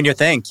 keep doing your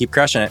thing. Keep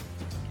crushing it.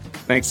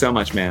 Thanks so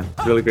much, man.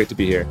 Really great to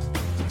be here.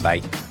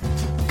 Bye.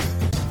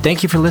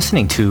 Thank you for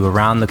listening to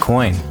Around the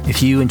Coin.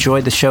 If you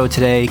enjoyed the show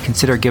today,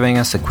 consider giving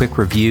us a quick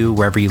review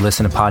wherever you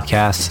listen to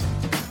podcasts.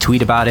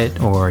 Tweet about it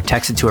or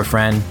text it to a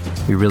friend.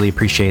 We really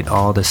appreciate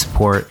all the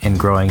support and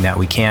growing that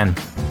we can.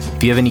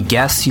 If you have any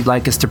guests you'd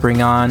like us to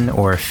bring on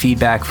or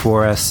feedback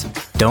for us,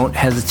 don't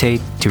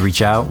hesitate to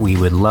reach out. We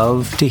would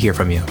love to hear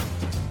from you.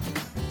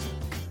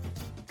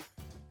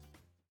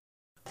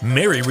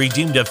 Mary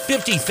redeemed a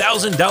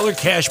 $50,000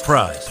 cash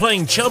prize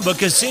playing Chumba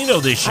Casino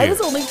this year. I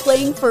was only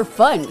playing for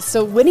fun,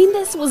 so winning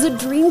this was a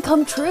dream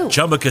come true.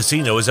 Chumba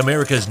Casino is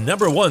America's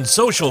 #1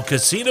 social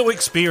casino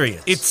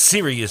experience. It's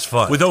serious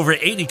fun. With over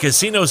 80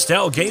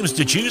 casino-style games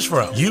to choose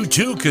from, you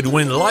too could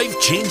win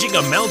life-changing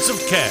amounts of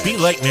cash. Be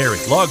like Mary.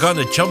 Log on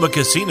to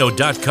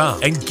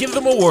ChumbaCasino.com and give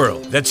them a whirl.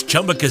 That's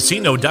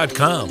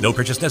ChumbaCasino.com. No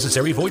purchase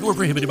necessary. Void where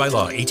prohibited by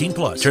law.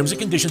 18+. Terms and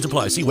conditions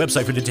apply. See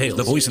website for details.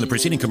 The voice in the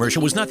preceding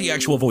commercial was not the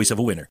actual voice of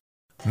a winner.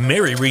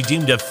 Mary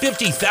redeemed a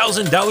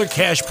 $50,000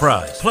 cash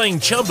prize playing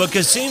Chumba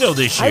Casino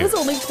this year. I was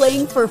only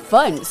playing for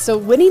fun, so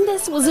winning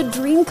this was a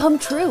dream come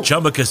true.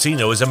 Chumba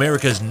Casino is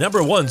America's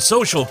 #1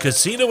 social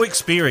casino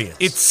experience.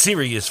 It's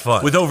serious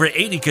fun. With over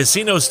 80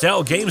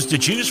 casino-style games to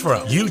choose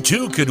from, you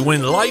too could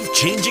win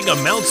life-changing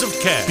amounts of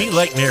cash. Be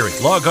like Mary.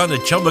 Log on to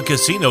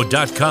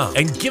ChumbaCasino.com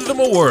and give them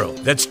a whirl.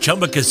 That's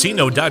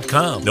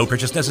ChumbaCasino.com. No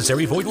purchase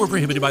necessary. Void where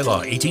prohibited by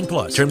law.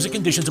 18+. Terms and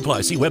conditions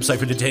apply. See website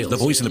for details. The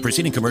voice in the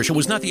preceding commercial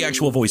was not the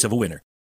actual voice of a winner.